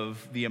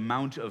of the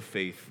amount of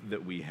faith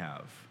that we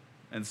have.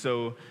 And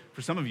so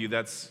for some of you,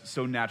 that's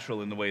so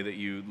natural in the way that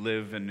you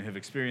live and have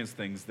experienced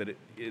things that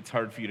it's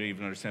hard for you to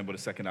even understand what a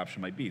second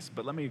option might be.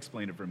 But let me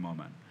explain it for a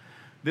moment.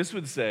 This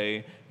would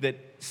say that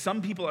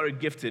some people are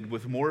gifted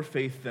with more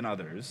faith than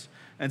others,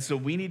 and so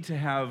we need to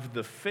have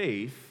the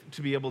faith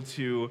to be able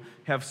to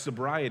have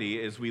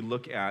sobriety as we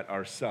look at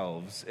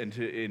ourselves and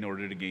in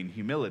order to gain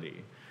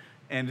humility.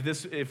 And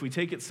this, if we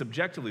take it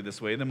subjectively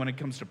this way, then when it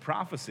comes to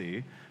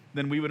prophecy,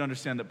 then we would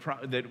understand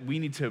that we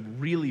need to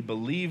really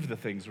believe the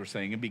things we're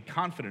saying and be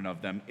confident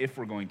of them if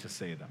we're going to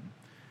say them.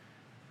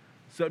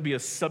 So that'd be a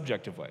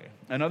subjective way.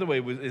 Another way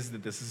is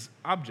that this is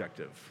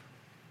objective.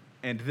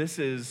 And this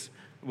is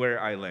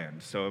where I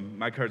land. So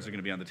my cards are going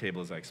to be on the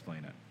table as I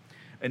explain it.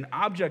 An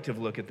objective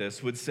look at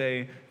this would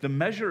say the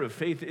measure of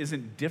faith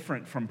isn't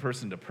different from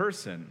person to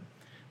person.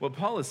 What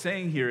Paul is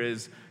saying here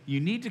is you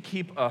need to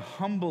keep a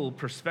humble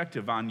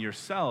perspective on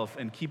yourself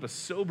and keep a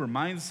sober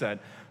mindset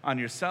on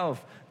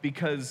yourself,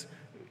 because,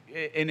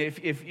 and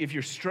if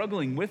you're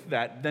struggling with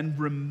that, then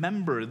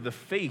remember the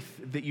faith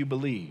that you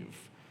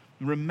believe.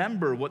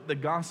 Remember what the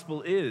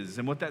gospel is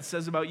and what that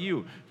says about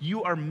you.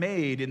 You are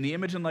made in the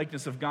image and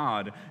likeness of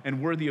God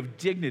and worthy of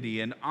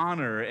dignity and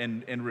honor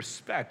and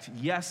respect.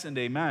 Yes and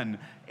amen.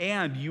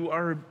 And you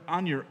are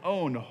on your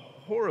own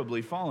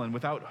horribly fallen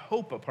without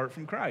hope apart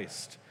from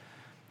Christ.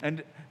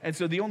 And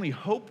so the only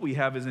hope we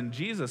have is in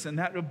Jesus, and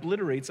that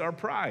obliterates our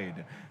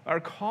pride. Our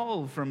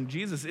call from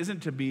Jesus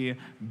isn't to be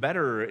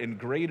better and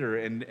greater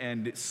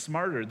and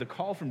smarter. The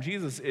call from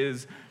Jesus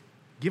is,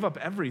 give up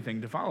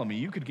everything to follow me.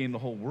 You could gain the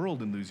whole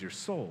world and lose your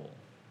soul.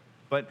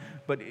 But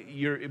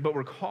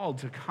we're called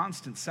to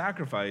constant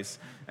sacrifice.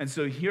 And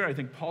so here I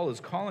think Paul is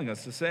calling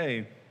us to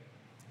say,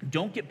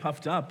 don't get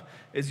puffed up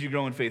as you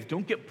grow in faith.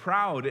 Don't get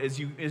proud as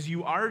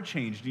you are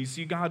changed. And you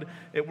see God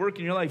at work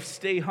in your life.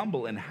 Stay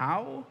humble. And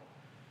how?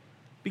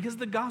 Because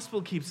the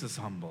gospel keeps us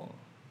humble.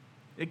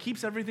 It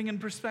keeps everything in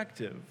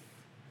perspective.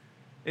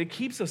 It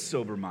keeps us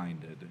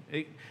sober-minded.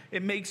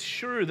 It makes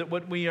sure that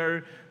when we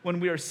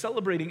are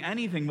celebrating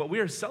anything, what we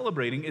are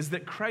celebrating is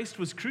that Christ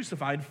was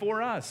crucified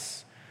for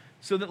us.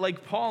 So that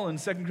like Paul in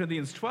 2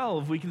 Corinthians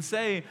 12, we can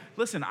say,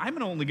 listen, I'm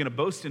only going to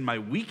boast in my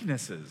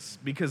weaknesses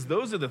because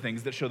those are the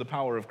things that show the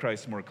power of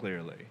Christ more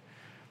clearly.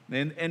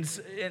 And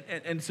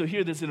so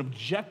here there's an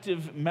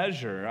objective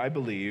measure, I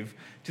believe,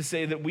 to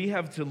say that we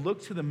have to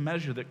look to the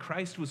measure that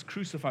Christ was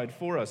crucified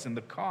for us and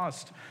the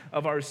cost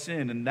of our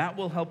sin, and that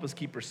will help us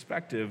keep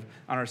perspective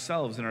on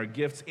ourselves and our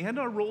gifts and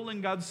our role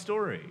in God's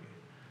story,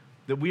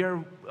 that we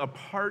are a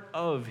part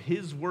of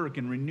his work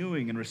in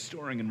renewing and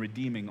restoring and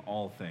redeeming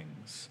all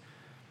things.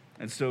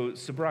 And so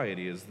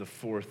sobriety is the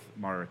fourth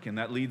mark, and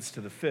that leads to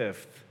the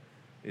fifth,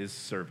 is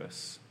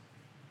service.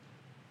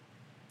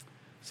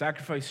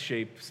 Sacrifice,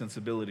 shape,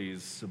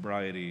 sensibilities,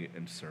 sobriety,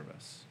 and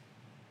service.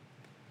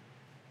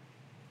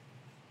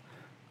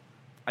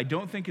 I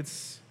don't think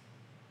it's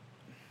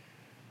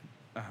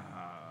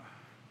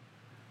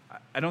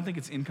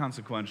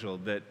inconsequential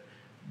that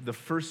the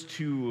first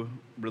two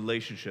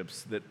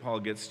relationships that Paul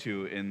gets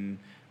to in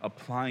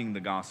applying the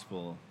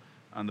gospel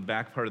on the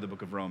back part of the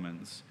book of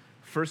Romans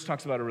first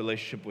talks about a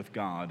relationship with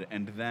God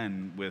and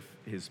then with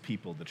his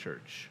people, the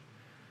church.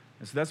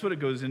 And so that's what it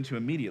goes into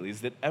immediately,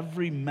 is that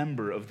every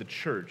member of the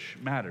church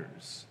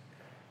matters.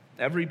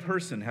 Every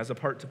person has a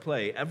part to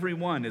play.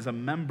 Everyone is a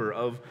member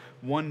of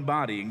one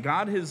body. And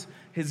God has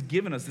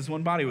given us this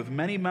one body with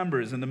many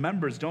members, and the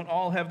members don't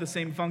all have the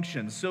same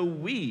function. So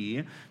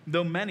we,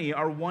 though many,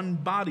 are one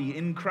body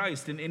in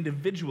Christ and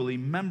individually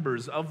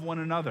members of one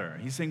another.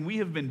 He's saying we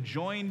have been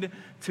joined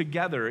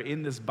together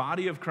in this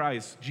body of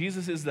Christ.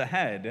 Jesus is the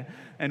head,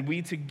 and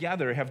we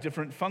together have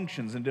different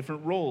functions and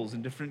different roles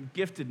and different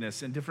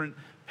giftedness and different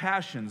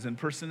passions and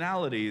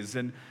personalities,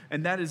 and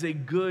that is a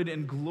good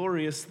and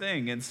glorious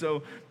thing. And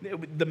so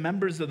the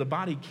members of the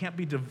body can't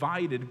be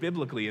divided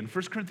biblically. In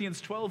 1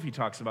 Corinthians 12, he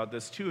talks about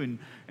this too,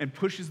 and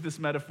pushes this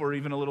metaphor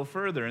even a little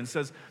further and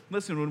says,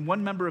 listen, when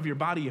one member of your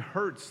body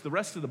hurts, the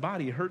rest of the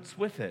body hurts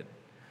with it.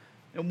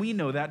 And we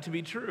know that to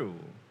be true.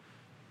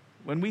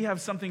 When we have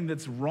something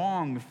that's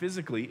wrong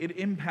physically, it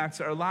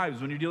impacts our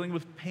lives. When you're dealing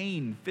with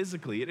pain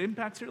physically, it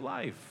impacts your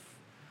life.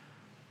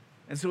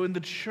 And so in the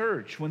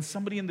church, when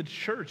somebody in the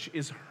church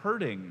is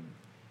hurting,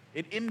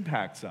 it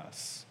impacts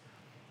us.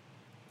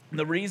 And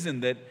the reason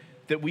that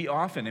we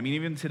often,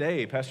 even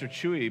today, Pastor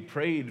Chewy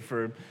prayed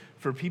for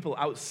people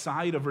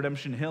outside of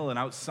Redemption Hill and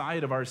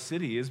outside of our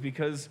city is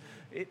because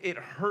it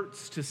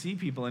hurts to see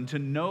people and to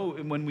know,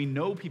 when we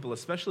know people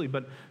especially,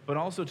 but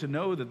also to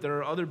know that there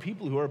are other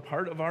people who are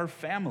part of our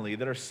family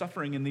that are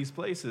suffering in these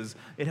places.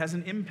 It has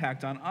an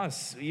impact on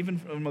us, even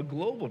from a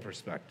global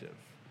perspective.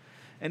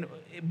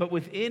 But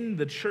within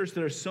the church,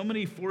 there are so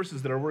many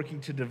forces that are working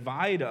to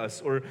divide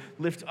us or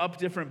lift up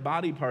different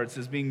body parts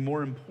as being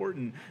more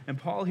important. And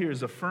Paul here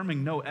is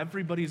affirming, no,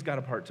 everybody's got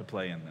a part to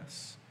play in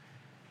this.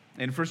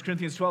 In 1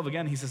 Corinthians 12,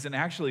 again, he says, and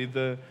actually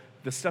the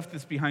stuff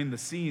that's behind the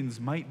scenes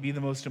might be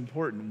the most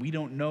important. We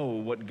don't know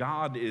what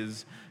God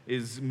is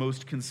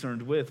most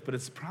concerned with, but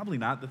it's probably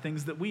not the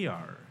things that we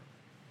are.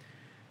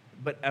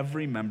 But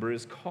every member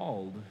is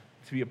called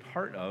to be a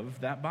part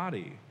of that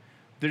body.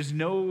 There's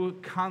no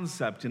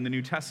concept in the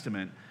New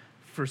Testament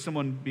for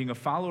someone being a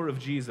follower of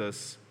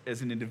Jesus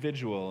as an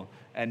individual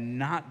and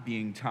not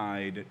being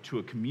tied to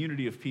a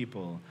community of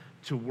people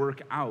to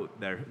work out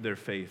their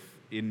faith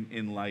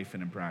in life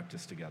and in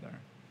practice together.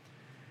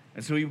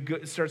 And so he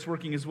starts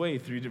working his way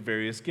through the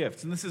various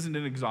gifts. And this isn't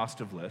an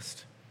exhaustive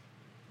list.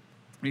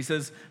 He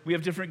says, we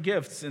have different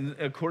gifts and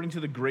according to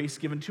the grace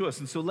given to us.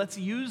 And so let's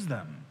use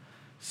them.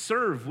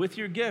 Serve with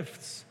your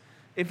gifts.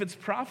 If it's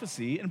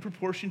prophecy, in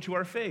proportion to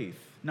our faith.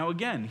 Now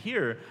again,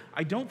 here,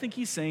 I don't think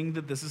he's saying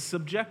that this is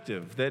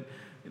subjective,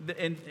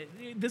 and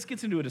this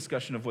gets into a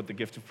discussion of what the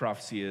gift of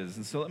prophecy is.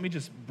 And so let me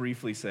just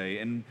briefly say,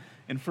 in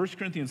 1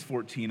 Corinthians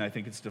 14, I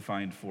think it's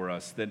defined for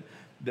us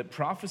that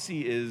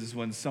prophecy is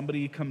when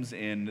somebody comes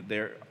in,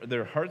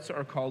 their hearts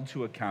are called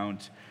to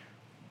account,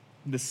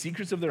 the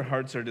secrets of their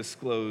hearts are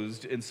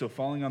disclosed, and so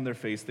falling on their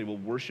face, they will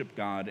worship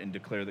God and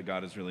declare that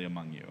God is really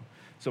among you.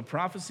 So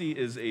prophecy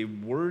is a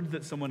word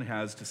that someone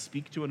has to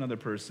speak to another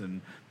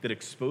person that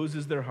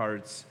exposes their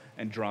hearts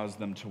and draws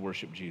them to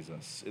worship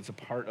Jesus. It's a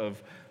part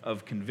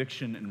of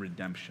conviction and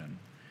redemption.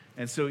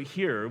 And so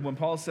here, when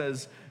Paul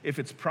says, if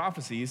it's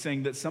prophecy, he's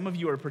saying that some of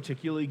you are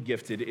particularly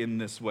gifted in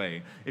this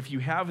way. If you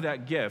have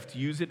that gift,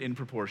 use it in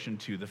proportion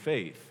to the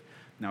faith.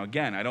 Now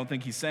again, I don't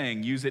think he's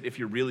saying use it if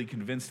you're really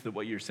convinced that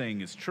what you're saying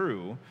is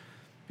true,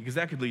 because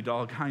that could lead to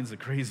all kinds of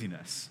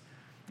craziness.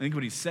 I think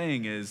what he's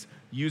saying is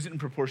use it in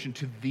proportion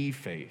to the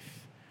faith.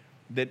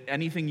 That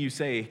anything you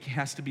say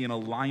has to be in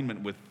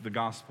alignment with the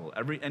gospel.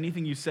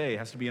 Anything you say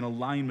has to be in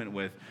alignment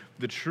with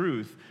the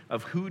truth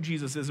of who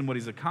Jesus is and what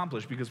he's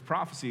accomplished, because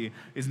prophecy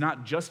is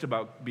not just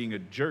about being a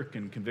jerk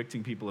and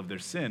convicting people of their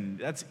sin.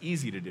 That's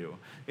easy to do.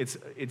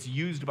 It's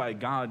used by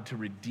God to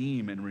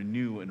redeem and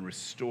renew and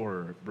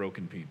restore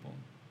broken people.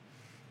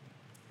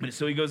 And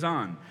so he goes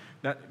on,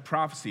 that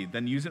prophecy,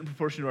 then use it in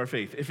proportion to our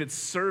faith. If it's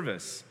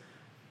service,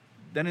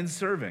 then in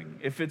serving.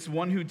 If it's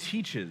one who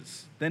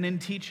teaches, then in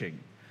teaching.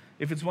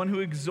 If it's one who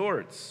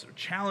exhorts or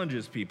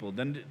challenges people,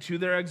 then to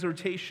their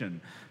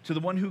exhortation. To the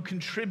one who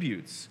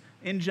contributes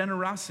in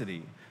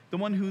generosity. The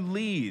one who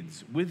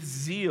leads with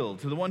zeal.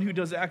 To the one who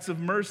does acts of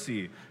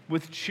mercy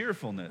with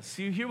cheerfulness.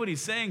 So you hear what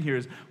he's saying here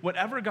is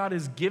whatever God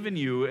has given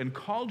you and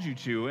called you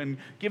to and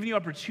given you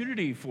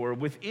opportunity for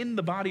within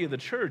the body of the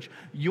church,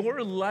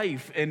 your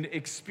life and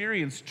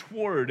experience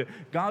toward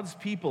God's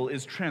people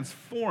is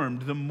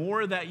transformed the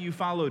more that you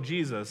follow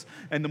Jesus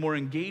and the more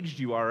engaged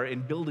you are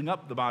in building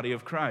up the body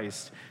of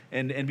Christ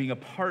and being a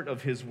part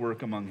of his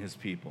work among his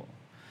people.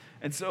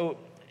 And so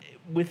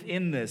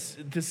within this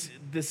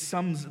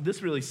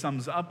really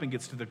sums up and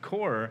gets to the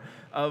core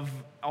of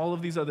all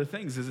of these other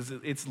things.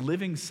 It's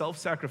living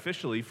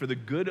self-sacrificially for the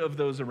good of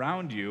those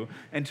around you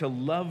and to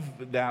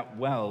love that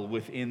well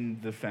within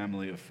the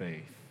family of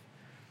faith.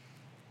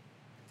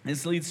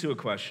 This leads to a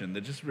question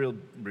that just real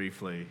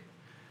briefly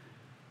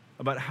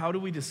about how do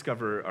we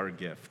discover our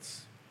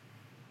gifts?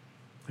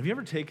 Have you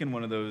ever taken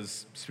one of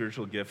those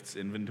spiritual gifts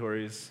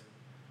inventories?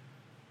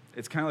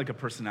 It's kind of like a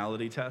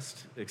personality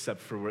test, except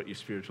for what your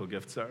spiritual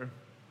gifts are.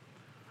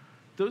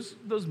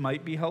 Those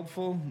might be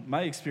helpful.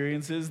 My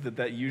experience is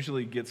that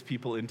usually gets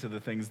people into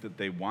the things that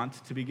they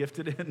want to be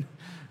gifted in,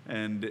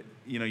 and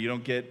you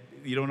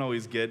don't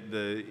always get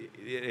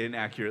an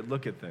accurate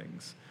look at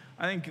things.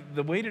 I think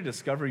the way to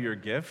discover your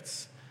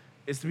gifts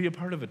is to be a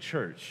part of a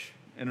church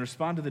and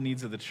respond to the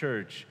needs of the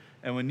church,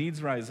 and when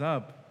needs rise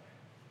up,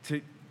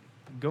 to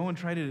go and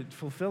try to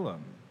fulfill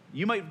them.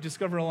 You might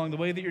discover along the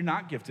way that you're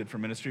not gifted for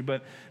ministry,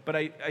 but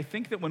I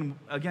think that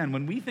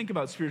when we think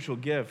about spiritual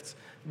gifts,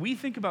 we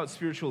think about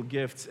spiritual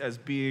gifts as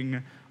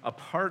being a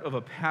part of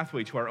a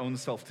pathway to our own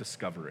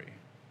self-discovery.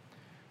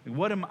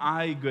 What am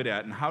I good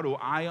at, and how do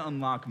I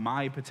unlock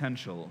my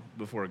potential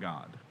before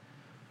God?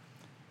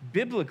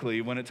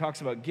 Biblically, when it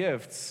talks about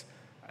gifts,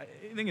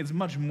 I think it's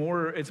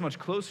much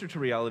closer to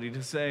reality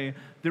to say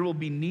there will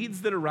be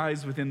needs that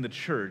arise within the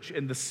church,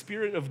 and the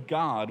Spirit of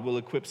God will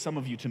equip some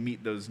of you to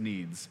meet those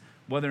needs,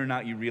 whether or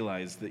not you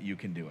realize that you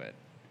can do it.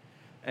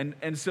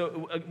 And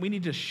so we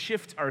need to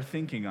shift our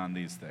thinking on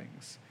these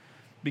things.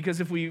 Because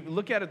if we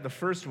look at it the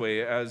first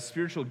way, as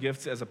spiritual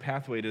gifts as a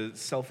pathway to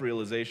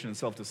self-realization and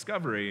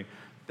self-discovery,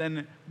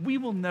 then we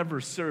will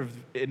never serve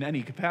in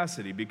any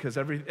capacity, because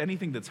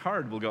anything that's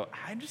hard will go,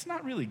 I'm just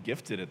not really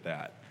gifted at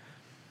that.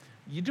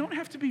 You don't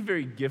have to be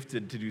very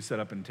gifted to do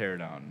setup and tear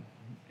down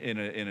in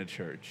a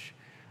church.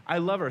 I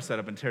love our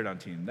setup and tear down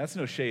team. That's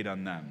no shade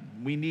on them.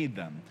 We need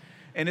them.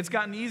 And it's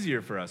gotten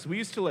easier for us. We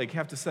used to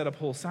have to set up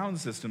whole sound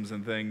systems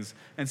and things.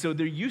 And so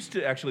there used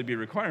to actually be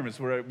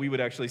requirements where we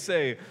would actually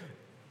say,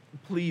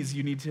 please,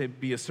 you need to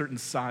be a certain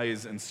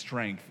size and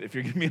strength if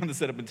you're going to be on the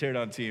setup and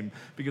teardown team,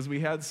 because we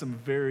had some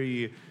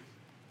very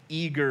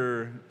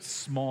eager,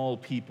 small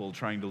people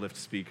trying to lift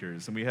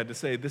speakers, and we had to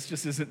say, this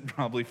just isn't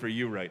probably for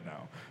you right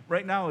now.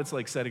 Right now, it's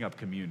like setting up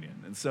communion,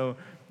 and so,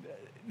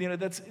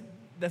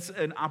 that's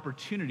an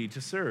opportunity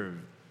to serve.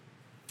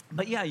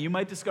 But yeah, you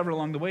might discover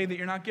along the way that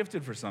you're not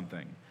gifted for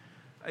something.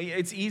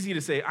 It's easy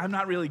to say, I'm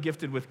not really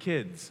gifted with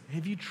kids.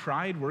 Have you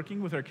tried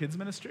working with our kids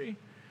ministry?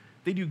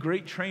 They do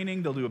great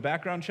training. They'll do a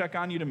background check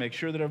on you to make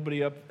sure that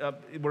everybody up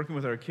working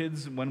with our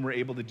kids, when we're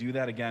able to do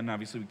that again.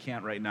 Obviously, we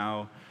can't right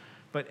now.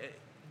 But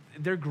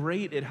they're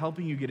great at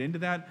helping you get into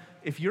that.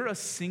 If you're a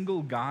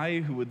single guy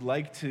who would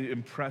like to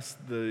impress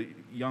the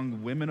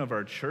young women of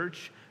our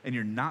church and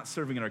you're not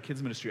serving in our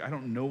kids ministry, I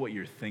don't know what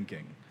you're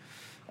thinking.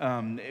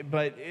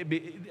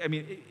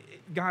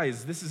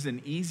 Guys, this is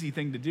an easy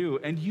thing to do.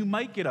 And you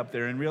might get up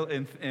there and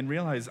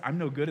realize, I'm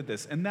no good at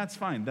this. And that's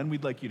fine. Then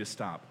we'd like you to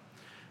stop.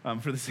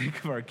 For the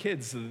sake of our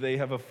kids, so that they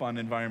have a fun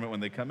environment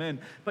when they come in.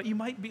 But you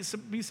might be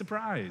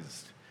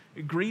surprised.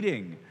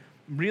 Greeting.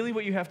 Really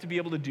what you have to be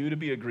able to do to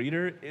be a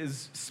greeter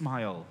is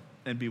smile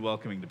and be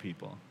welcoming to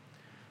people.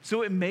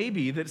 So it may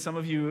be that some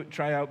of you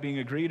try out being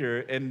a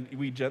greeter, and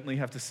we gently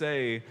have to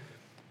say,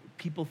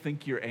 people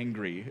think you're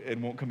angry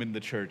and won't come into the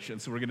church,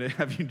 and so we're going to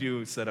have you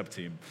do setup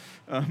team.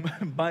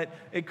 But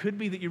it could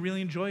be that you really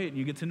enjoy it and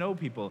you get to know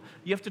people.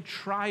 You have to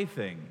try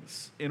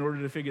things in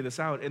order to figure this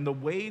out, and the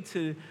way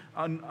to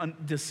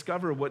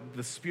discover what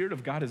the Spirit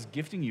of God is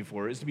gifting you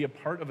for is to be a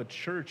part of a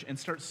church and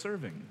start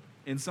serving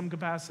in some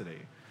capacity.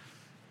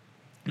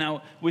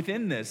 Now,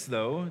 within this,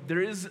 though,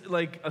 there is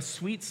like a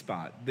sweet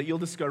spot that you'll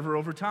discover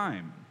over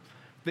time.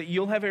 That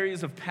you'll have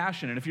areas of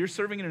passion, and if you're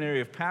serving in an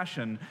area of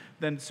passion,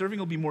 then serving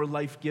will be more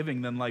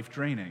life-giving than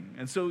life-draining.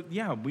 And so,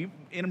 yeah,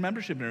 in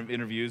membership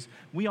interviews,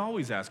 we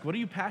always ask, what are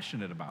you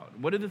passionate about?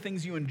 What are the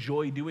things you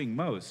enjoy doing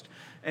most?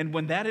 And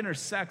when that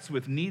intersects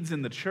with needs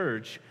in the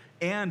church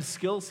and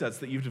skill sets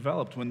that you've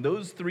developed, when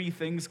those three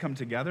things come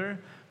together,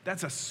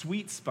 that's a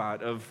sweet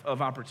spot of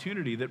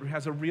opportunity that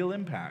has a real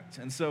impact.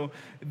 And so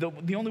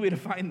the only way to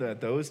find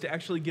that, though, is to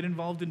actually get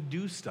involved and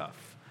do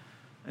stuff.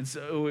 And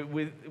so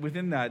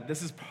within that,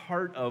 this is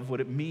part of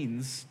what it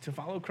means to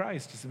follow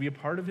Christ, is to be a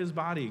part of his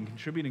body and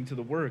contributing to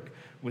the work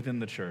within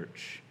the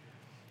church.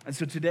 And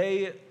so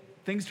today,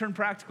 things turn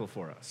practical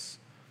for us.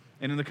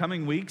 And in the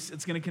coming weeks,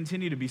 it's going to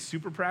continue to be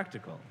super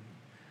practical.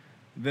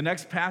 The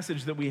next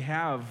passage that we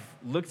have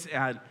looks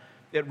at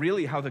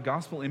really how the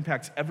gospel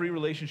impacts every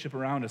relationship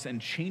around us and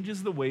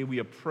changes the way we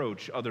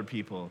approach other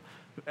people,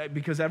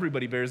 because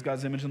everybody bears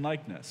God's image and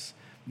likeness.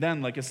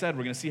 Then, like I said,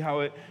 we're going to see how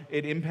it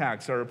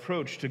impacts our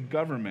approach to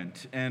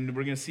government, and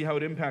we're going to see how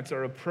it impacts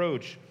our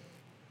approach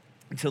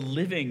to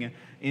living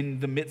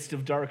in the midst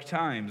of dark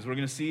times. We're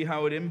going to see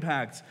how it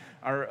impacts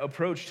our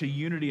approach to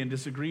unity and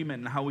disagreement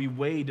and how we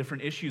weigh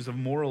different issues of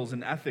morals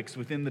and ethics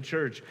within the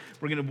church.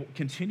 We're going to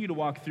continue to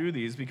walk through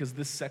these because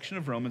this section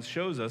of Romans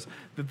shows us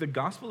that the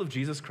gospel of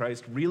Jesus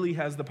Christ really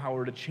has the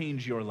power to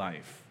change your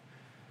life.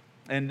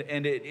 And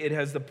it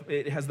has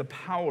the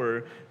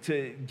power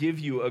to give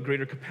you a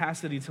greater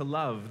capacity to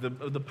love,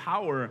 the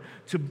power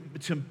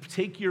to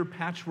take your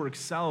patchwork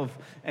self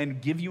and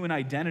give you an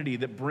identity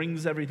that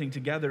brings everything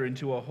together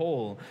into a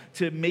whole,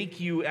 to make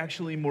you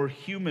actually more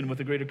human with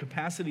a greater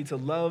capacity to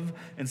love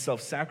and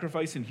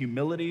self-sacrifice and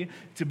humility,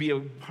 to be a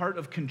part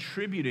of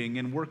contributing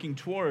and working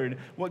toward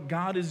what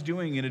God is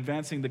doing in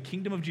advancing the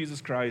kingdom of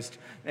Jesus Christ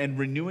and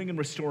renewing and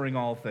restoring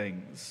all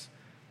things.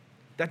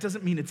 That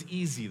doesn't mean it's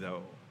easy,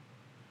 though.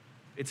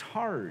 It's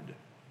hard.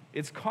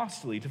 It's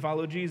costly to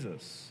follow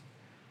Jesus.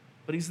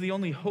 But he's the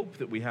only hope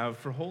that we have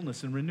for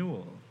wholeness and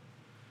renewal.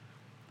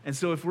 And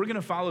so if we're going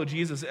to follow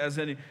Jesus as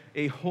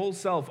a whole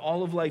self,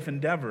 all of life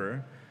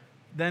endeavor,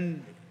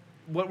 then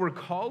what we're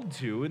called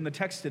to in the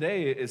text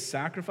today is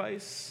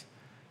sacrifice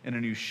and a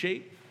new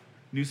shape,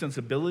 new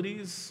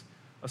sensibilities,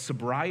 a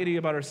sobriety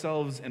about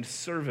ourselves, and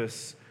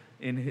service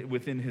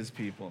within his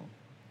people.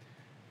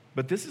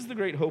 But this is the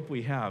great hope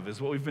we have,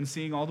 is what we've been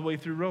seeing all the way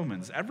through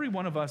Romans. Every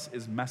one of us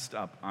is messed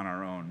up on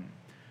our own.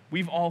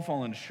 We've all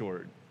fallen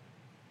short.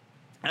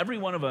 Every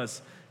one of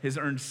us has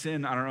earned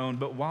sin on our own,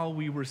 but while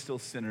we were still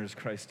sinners,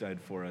 Christ died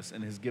for us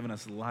and has given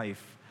us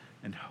life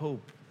and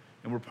hope,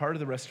 and we're part of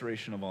the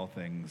restoration of all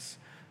things.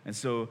 And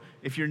so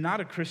if you're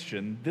not a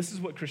Christian, this is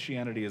what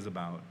Christianity is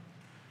about.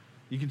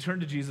 You can turn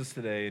to Jesus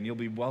today, and you'll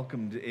be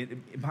welcomed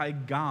by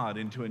God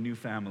into a new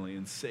family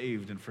and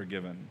saved and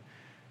forgiven.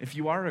 If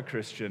you are a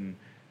Christian,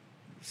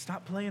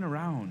 stop playing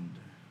around.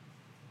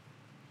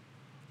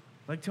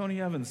 Like Tony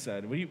Evans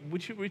said,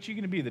 which are you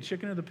going to be, the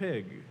chicken or the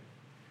pig?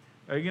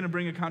 Are you going to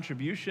bring a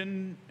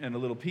contribution and a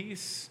little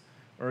piece,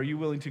 or are you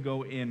willing to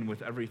go in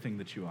with everything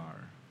that you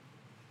are?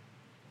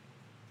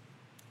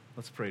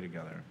 Let's pray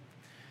together.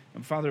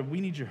 And Father, we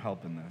need your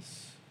help in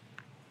this,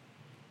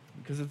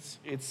 because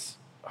it's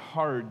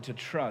hard to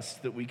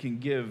trust that we can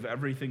give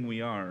everything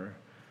we are.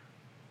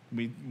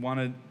 We want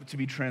it to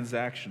be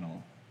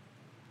transactional.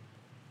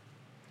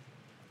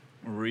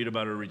 Or read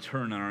about a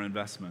return on our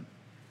investment.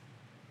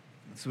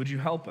 So would you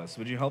help us?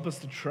 Would you help us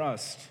to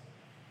trust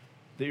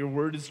that your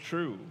word is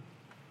true,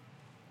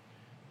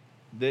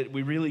 that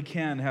we really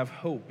can have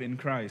hope in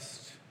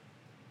Christ.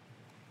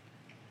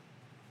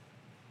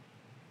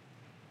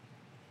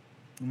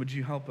 And would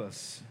you help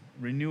us,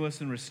 renew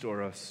us and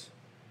restore us,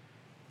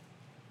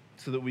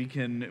 so that we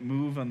can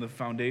move on the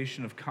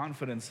foundation of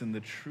confidence in the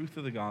truth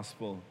of the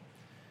gospel,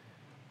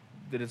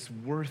 that it's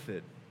worth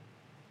it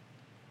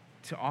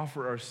to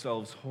offer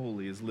ourselves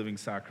wholly as living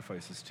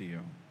sacrifices to you.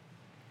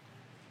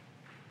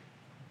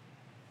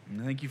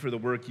 And thank you for the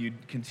work you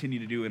continue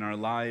to do in our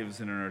lives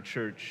and in our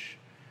church.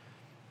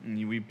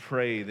 And we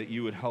pray that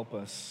you would help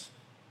us.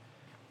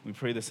 We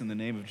pray this in the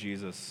name of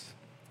Jesus.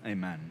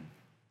 Amen.